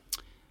 Ok.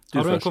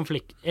 Har du en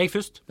konflikt? Jeg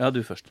først? Ja,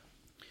 du først.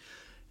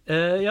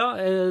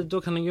 Da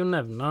kan jeg jo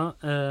nevne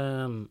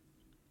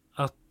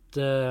at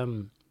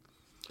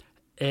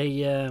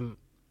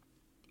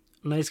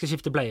når jeg skal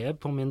skifte bleie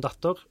på min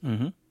datter,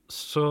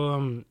 så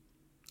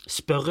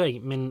spør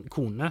jeg min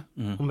kone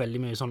om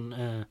veldig mye sånn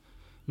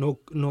nå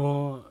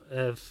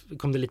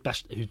kom det litt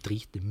bæsj. Hun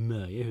driter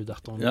mye, hun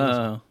datteren.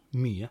 Ja.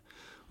 Mye.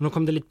 Og nå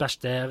kom det litt bæsj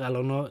der,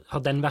 eller nå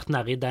har den vært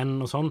nær i den,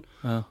 og sånn.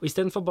 Ja. Og i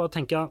stedet for bare å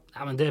tenke,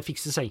 ja, men det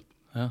fikser seg.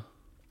 Ja.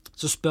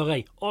 Så spør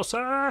jeg, Åse,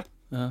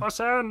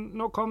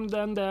 nå kom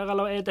den der,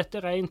 eller er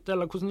dette rent,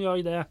 eller hvordan gjør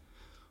jeg det?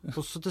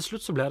 Og så til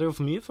slutt så blir det jo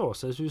for mye for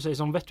oss. Så hun sier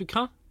sånn, vet du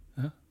hva?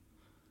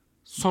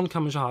 Sånn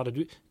kan vi ikke ha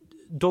det.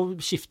 Da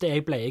skifter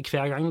jeg bleie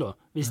hver gang da.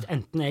 Hvis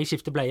enten jeg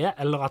skifter bleie,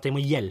 eller at jeg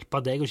må hjelpe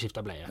deg å skifte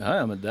bleie.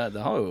 Ja, men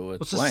det har jo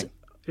et poeng.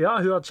 Ja,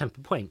 hun har et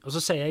kjempepoeng. Og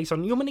så sier jeg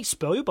sånn, jo, men jeg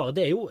spør jo bare,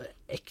 det er jo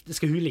ekte.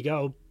 Skal hun ligge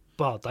og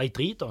bade i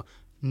drit da?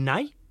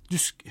 Nei,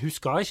 hun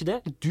skal ikke det.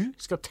 Du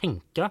skal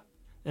tenke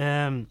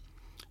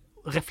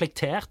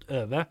reflektert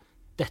over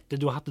dette.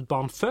 Du har hatt et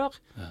barn før.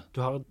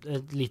 Du har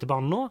et lite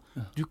barn nå.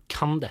 Du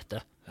kan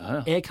dette.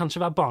 Jeg kan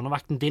ikke være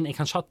barnevakten din. Jeg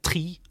kan ikke ha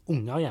 3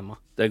 unger hjemme.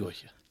 Det går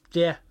ikke.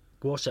 Det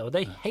går ikke, og det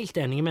er jeg helt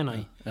enig med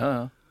meg.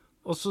 Ja.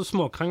 Og så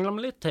småkranglet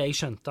vi litt til jeg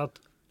skjønte at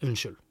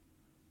unnskyld.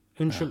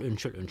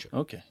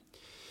 Ok.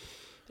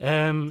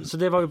 Så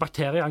det var jo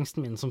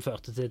bakterieangsten min som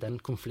førte til den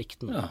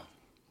konflikten. Ja.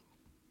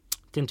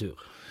 Din tur.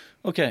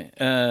 Ok,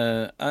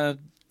 jeg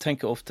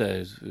tenker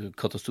ofte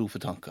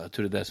katastrofetanker. Jeg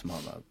tror det er det som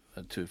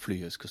jeg tror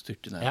flyet skal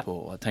styrte ned på,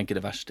 og jeg tenker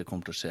det verste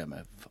kommer til å skje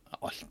med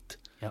alt.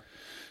 Ja.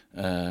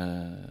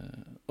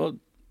 Og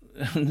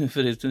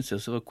for en stund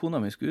siden så var kona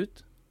mi skulle ut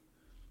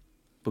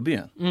på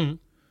byen.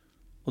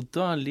 Og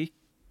da liker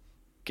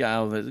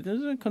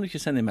jeg kan du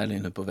ikke sende en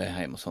melding på vei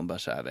hjem og sånn,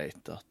 bare så jeg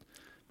vet at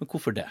men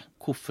hvorfor det?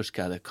 Hvorfor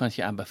skal jeg det? Kan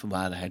ikke jeg bare få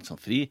være helt sånn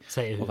fri?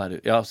 Sier hun.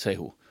 Sier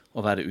hun.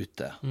 Og være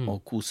ute og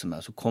kose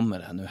meg. Så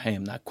kommer jeg nå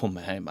hjem når jeg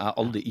kommer hjem. Jeg har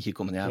aldri ikke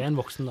kommet hjem. Du er en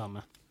voksen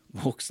dame.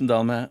 Voksen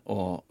dame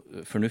og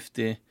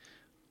fornuftig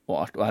og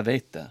alt, og jeg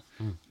vet det.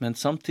 Men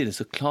samtidig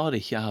så klarer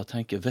ikke jeg å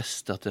tenke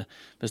hvis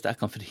jeg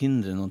kan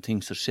forhindre noen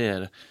ting som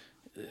skjer,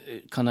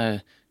 kan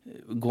jeg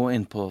gå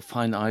inn på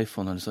Find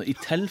iPhone eller sånn, i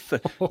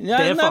tilfelle... Det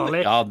er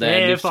farlig. Ja, det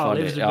er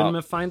farlig hvis du begynner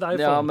med Find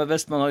iPhone. Ja, men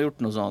hvis man har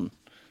gjort noe sånn,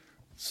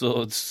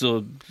 så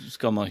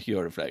skal man ikke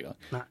gjøre det flere ganger.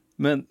 Nei.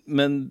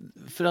 Men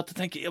for at jeg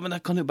tenker, ja, men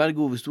jeg kan jo bare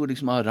gå hvis du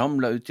liksom har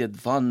ramlet ut i et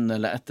vann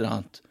eller et eller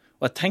annet.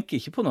 Og jeg tenker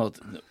ikke på noe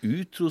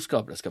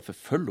utroskap jeg skal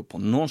forfølge på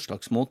noen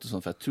slags måte,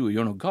 sånn, for jeg tror hun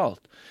gjør noe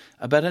galt.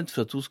 Jeg er bare redd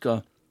for at hun skal...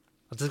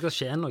 At det skal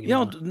skje noe?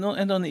 Ja, en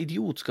eller annen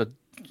idiot skal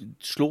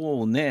slå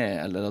henne ned,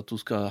 eller at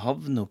hun skal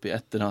havne opp i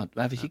et eller annet.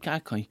 Men jeg vet ikke,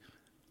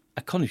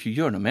 jeg kan jo ikke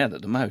gjøre noe med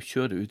det. Da må jeg jo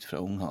kjøre ut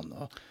fra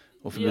ungene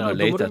og begynne å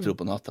lete etter henne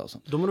på natta og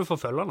sånn. Da må du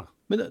forfølge henne.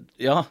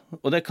 Ja,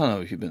 og det kan jeg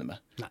jo ikke begynne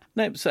med.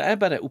 Nei, så jeg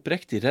er bare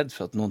oppriktig redd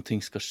for at noen ting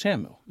skal skje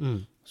med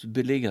henne. Så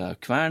ligger jeg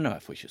og kverner,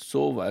 jeg får ikke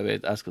sove, jeg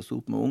vet jeg skal stå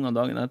opp med ungene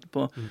dagen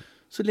etterpå.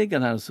 Så ligger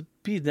jeg der, og så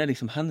blir det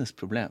liksom hennes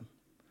problem.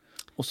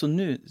 Og så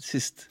nå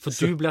sist... For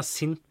du blir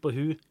sint på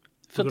hun?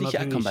 For at ikke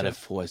jeg kan bare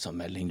få en sånn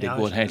melding. Det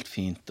går helt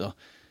fint.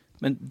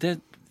 Men det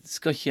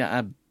skal ikke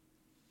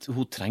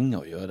hun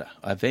trenger å gjøre,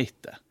 og jeg vet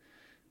det.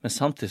 Men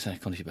samtidig så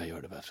kan du ikke bare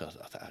gjøre det bare for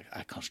at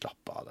jeg kan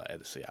slappe av, da er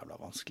det så jævla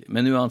vanskelig.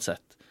 Men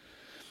uansett,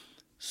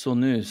 så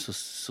nå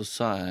så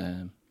sa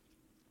jeg...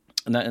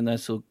 Nei,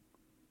 så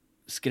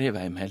skrev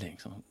jeg en melding,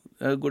 sånn,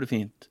 går det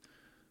fint?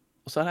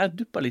 Og så har jeg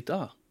duppet litt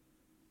av.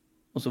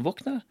 Og så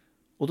våkner jeg,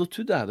 og da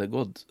trodde jeg det hadde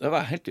gått, jeg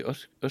var helt i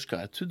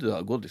ørska, jeg trodde det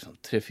hadde gått liksom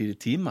 3-4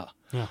 timer,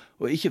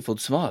 og ikke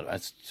fått svar,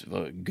 jeg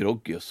var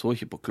groggy og så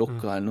ikke på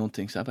klokka eller noen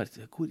ting, så jeg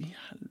bare, hvor i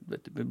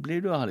helvete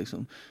blir du av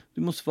liksom? Du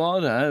må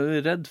svare,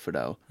 jeg er redd for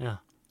deg.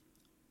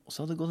 Og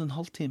så hadde det gått en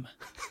halvtime.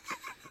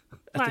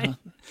 Nei.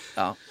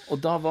 Ja, og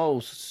da var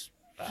hun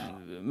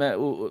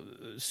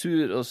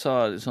sur og sa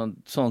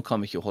sånn kan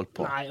vi ikke holde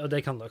på. Nei, og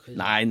det kan dere ikke.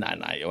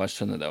 Nei, og jeg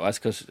skjønner det, og jeg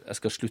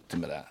skal slutte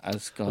med det.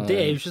 Og det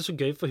er jo ikke så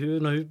gøy for hun,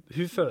 når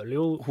hun føler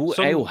jo... Hun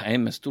er jo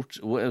hjemme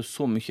hun er jo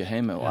så mye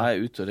hjemme, og jeg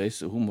er ute og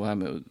reiser, hun må være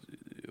med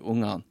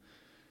ungene.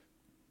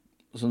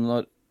 Så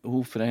når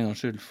hun for en gang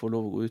skyld får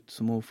lov å gå ut,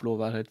 så må hun få lov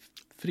å være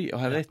helt fri,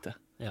 og jeg vet det.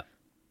 Ja.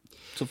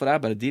 Så får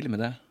jeg bare deale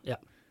med det. Ja.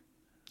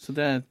 Så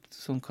det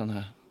sånn kan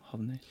jeg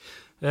havne i.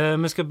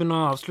 Vi skal begynne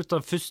å avslutte.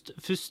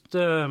 Først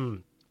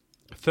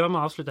før vi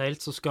avslutter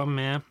helt, så skal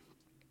vi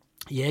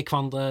gi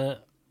hverandre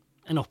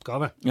en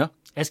oppgave. Ja.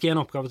 Jeg skal gi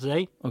en oppgave til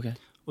deg,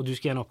 og du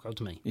skal gi en oppgave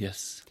til meg.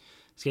 Yes.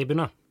 Skal jeg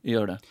begynne?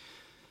 Gjør det.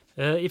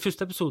 I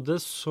første episode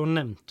så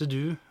nevnte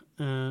du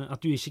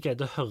at du ikke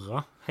greide å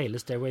høre hele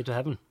Stairway to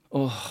Heaven.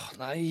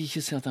 Nei,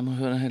 ikke si at jeg må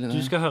høre hele det.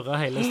 Du skal høre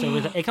hele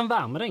Stairway to Heaven. Jeg kan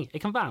være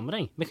med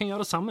deg. Vi kan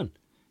gjøre det sammen.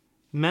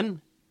 Men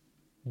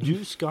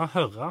du skal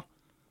høre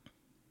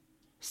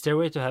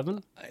Stairway to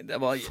Heaven. Nei, det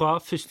var fra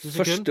første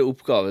sekund. Første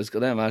oppgave,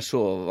 skal det være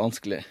så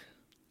vanskelig?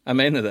 Jeg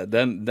mener det.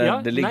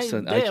 Det ligger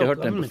sånn. Jeg har ikke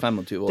hørt den på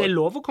 25 år. Det er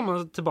lov å komme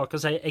tilbake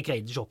og si jeg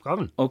greide ikke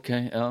oppgaven. Ok,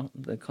 ja,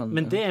 det kan...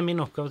 Men det er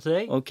min oppgave til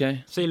deg. Okay.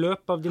 Så i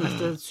løpet av de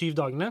neste 7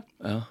 dagene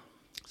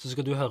så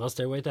skal du høre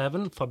Stairway to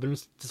Heaven fra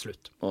begynnelsen til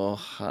slutt.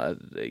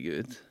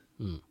 Herregud.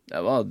 Det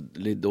var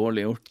litt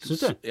dårlig gjort.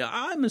 Synes du? Ja,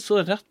 men så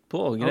rett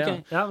på greia.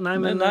 Okay. Ja, nei,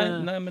 men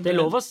det er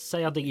lov å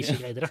si at jeg ikke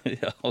greide det.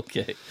 Ja, ok.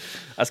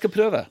 Jeg skal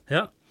prøve.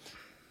 Ja.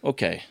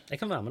 Ok. Jeg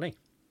kan være med deg.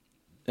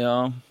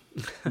 Ja,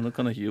 men nå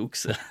kan jeg ikke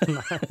jukse.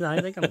 nei,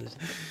 det kan du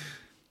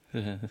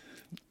ikke.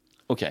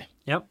 Ok.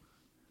 Ja.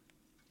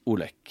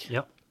 Olek,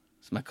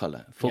 som jeg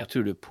kaller. Folk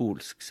tror du er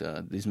polsk,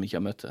 så de som ikke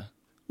har møtt det.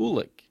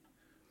 Olek.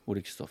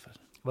 Ole Kristoffer.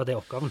 Var det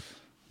oppgaven?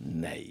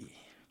 Nei.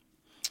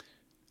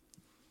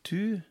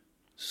 Du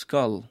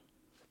skal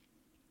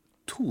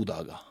 2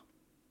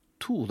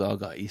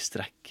 dager i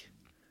strekk.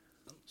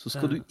 Så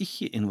skal du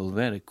ikke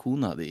involvere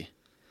kona di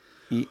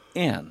i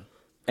en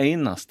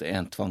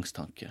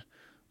tvangstanke.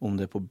 Om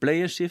det er på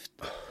bleieskift,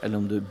 eller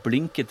om du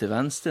blinker til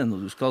venstre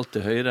når du skal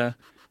til høyre,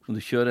 når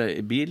du kjører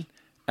i bil,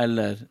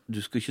 eller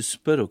du skal ikke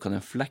spørre hva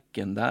den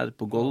flekken der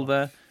på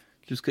gulvet.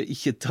 Du skal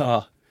ikke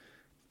ta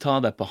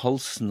deg på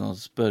halsen og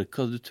spørre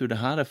hva du tror det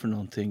her er for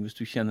noen ting, hvis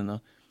du kjenner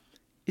noe.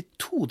 I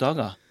 2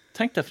 dager.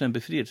 Tenk deg for en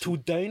befrielse. 2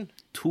 døgn?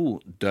 2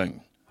 døgn.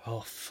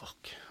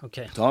 Fuck. Ok.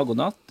 Dag og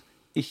natt,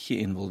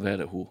 ikke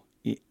involvere henne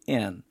i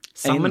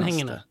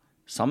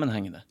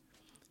sammenhengende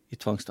i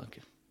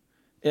tvangstanker.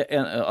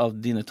 En av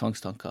dine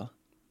tvangstanker.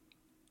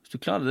 Hvis du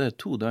klarer det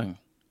 2 døgn,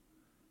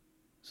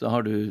 så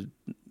har du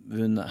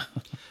vunnet.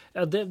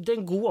 Ja, det er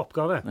en god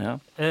oppgave. Ja.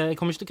 Jeg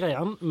kommer ikke til å greie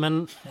den,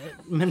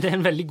 men det er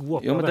en veldig god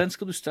oppgave. Jo, men den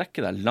skal du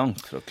strekke deg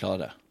langt for å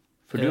klare.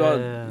 For du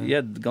har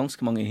gitt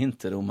ganske mange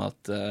hinter om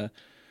at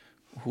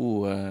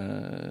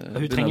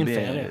hun trenger en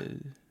ferie.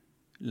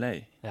 Lei.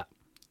 Ja,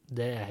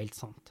 det er helt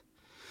sant.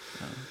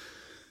 Ja.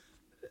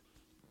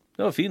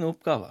 Det var fine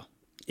oppgaver.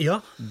 Ja.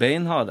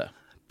 Beinharde,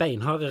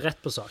 rett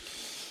på sak.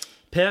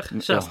 Per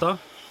Kjærstad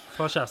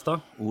fra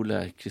Kjærstad. Ole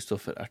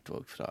Kristoffer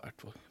Ertvåg fra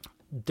Ertvåg.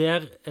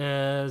 Der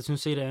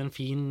synes jeg det er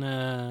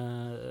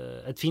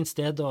et fint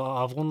sted å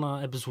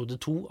avrunde episode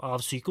 2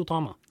 av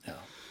Psykodrama. Ja.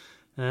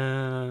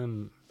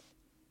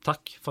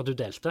 Takk for at du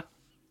delte.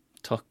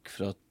 Takk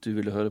for at du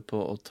ville høre på,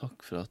 og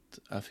takk for at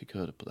jeg fikk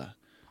høre på deg.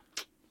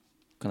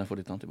 Kan jeg få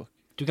litt antibac?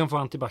 Du kan få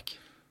antibac.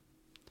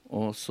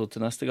 Og så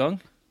til neste gang,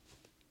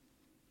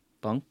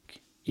 bank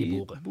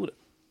i bordet.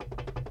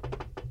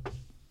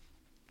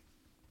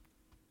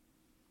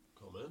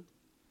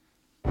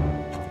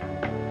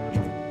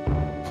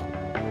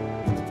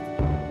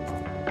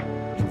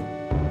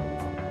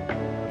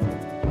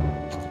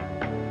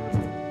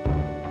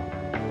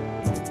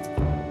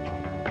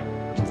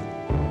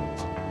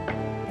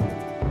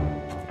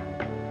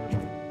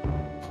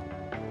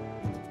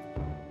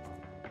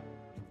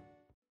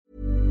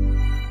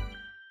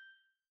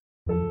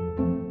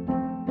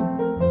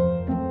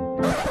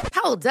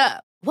 Hold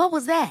up. What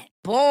was that?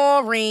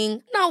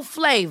 Boring. No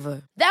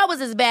flavor. That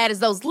was as bad as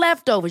those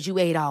leftovers you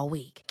ate all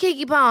week.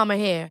 Keke Palmer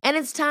here, and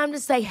it's time to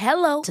say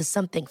hello to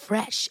something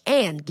fresh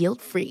and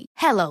guilt-free.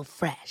 Hello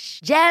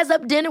Fresh. Jazz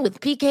up dinner with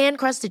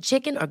pecan-crusted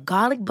chicken or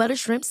garlic butter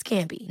shrimp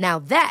scampi. Now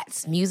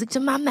that's music to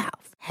my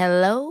mouth.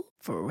 Hello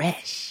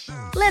Fresh.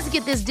 Let's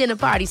get this dinner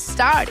party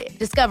started.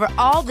 Discover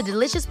all the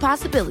delicious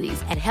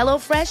possibilities at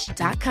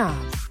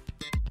HelloFresh.com.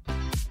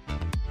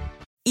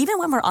 Even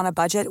when we're on a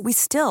budget, we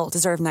still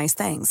deserve nice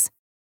things.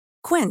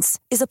 Quince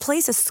is a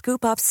place to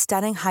scoop up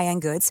stunning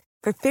high-end goods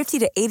for 50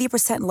 to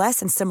 80% less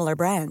than similar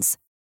brands.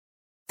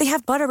 They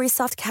have buttery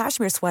soft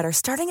cashmere sweaters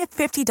starting at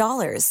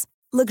 $50,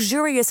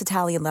 luxurious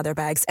Italian leather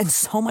bags, and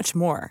so much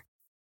more.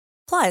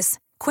 Plus,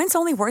 Quince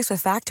only works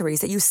with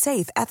factories that use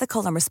safe,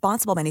 ethical, and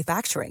responsible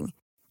manufacturing.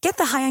 Get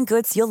the high-end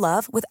goods you'll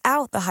love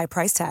without the high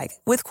price tag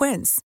with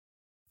Quince.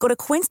 Go to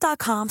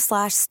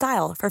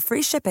quince.com/style for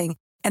free shipping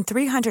and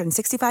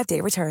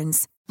 365-day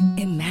returns.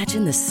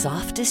 Imagine the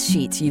softest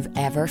sheets you've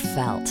ever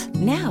felt.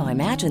 Now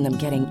imagine them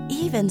getting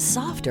even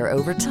softer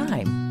over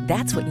time.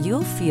 That's what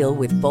you'll feel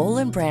with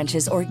Boll &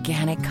 Branch's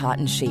organic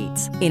cotton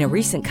sheets. In a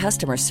recent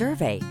customer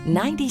survey,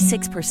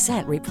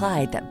 96%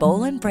 replied that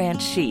Boll &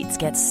 Branch sheets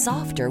get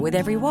softer with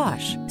every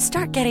wash.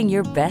 Start getting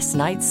your best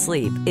night's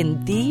sleep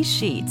in these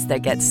sheets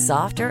that get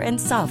softer and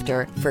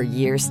softer for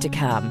years to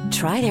come.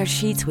 Try their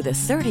sheets with a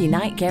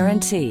 30-night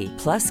guarantee.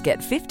 Plus, get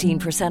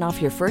 15%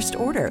 off your first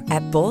order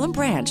at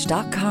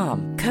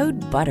bollandbranch.com. Code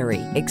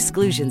BUTTERY.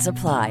 Exclusions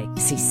apply.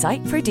 See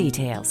site for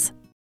details.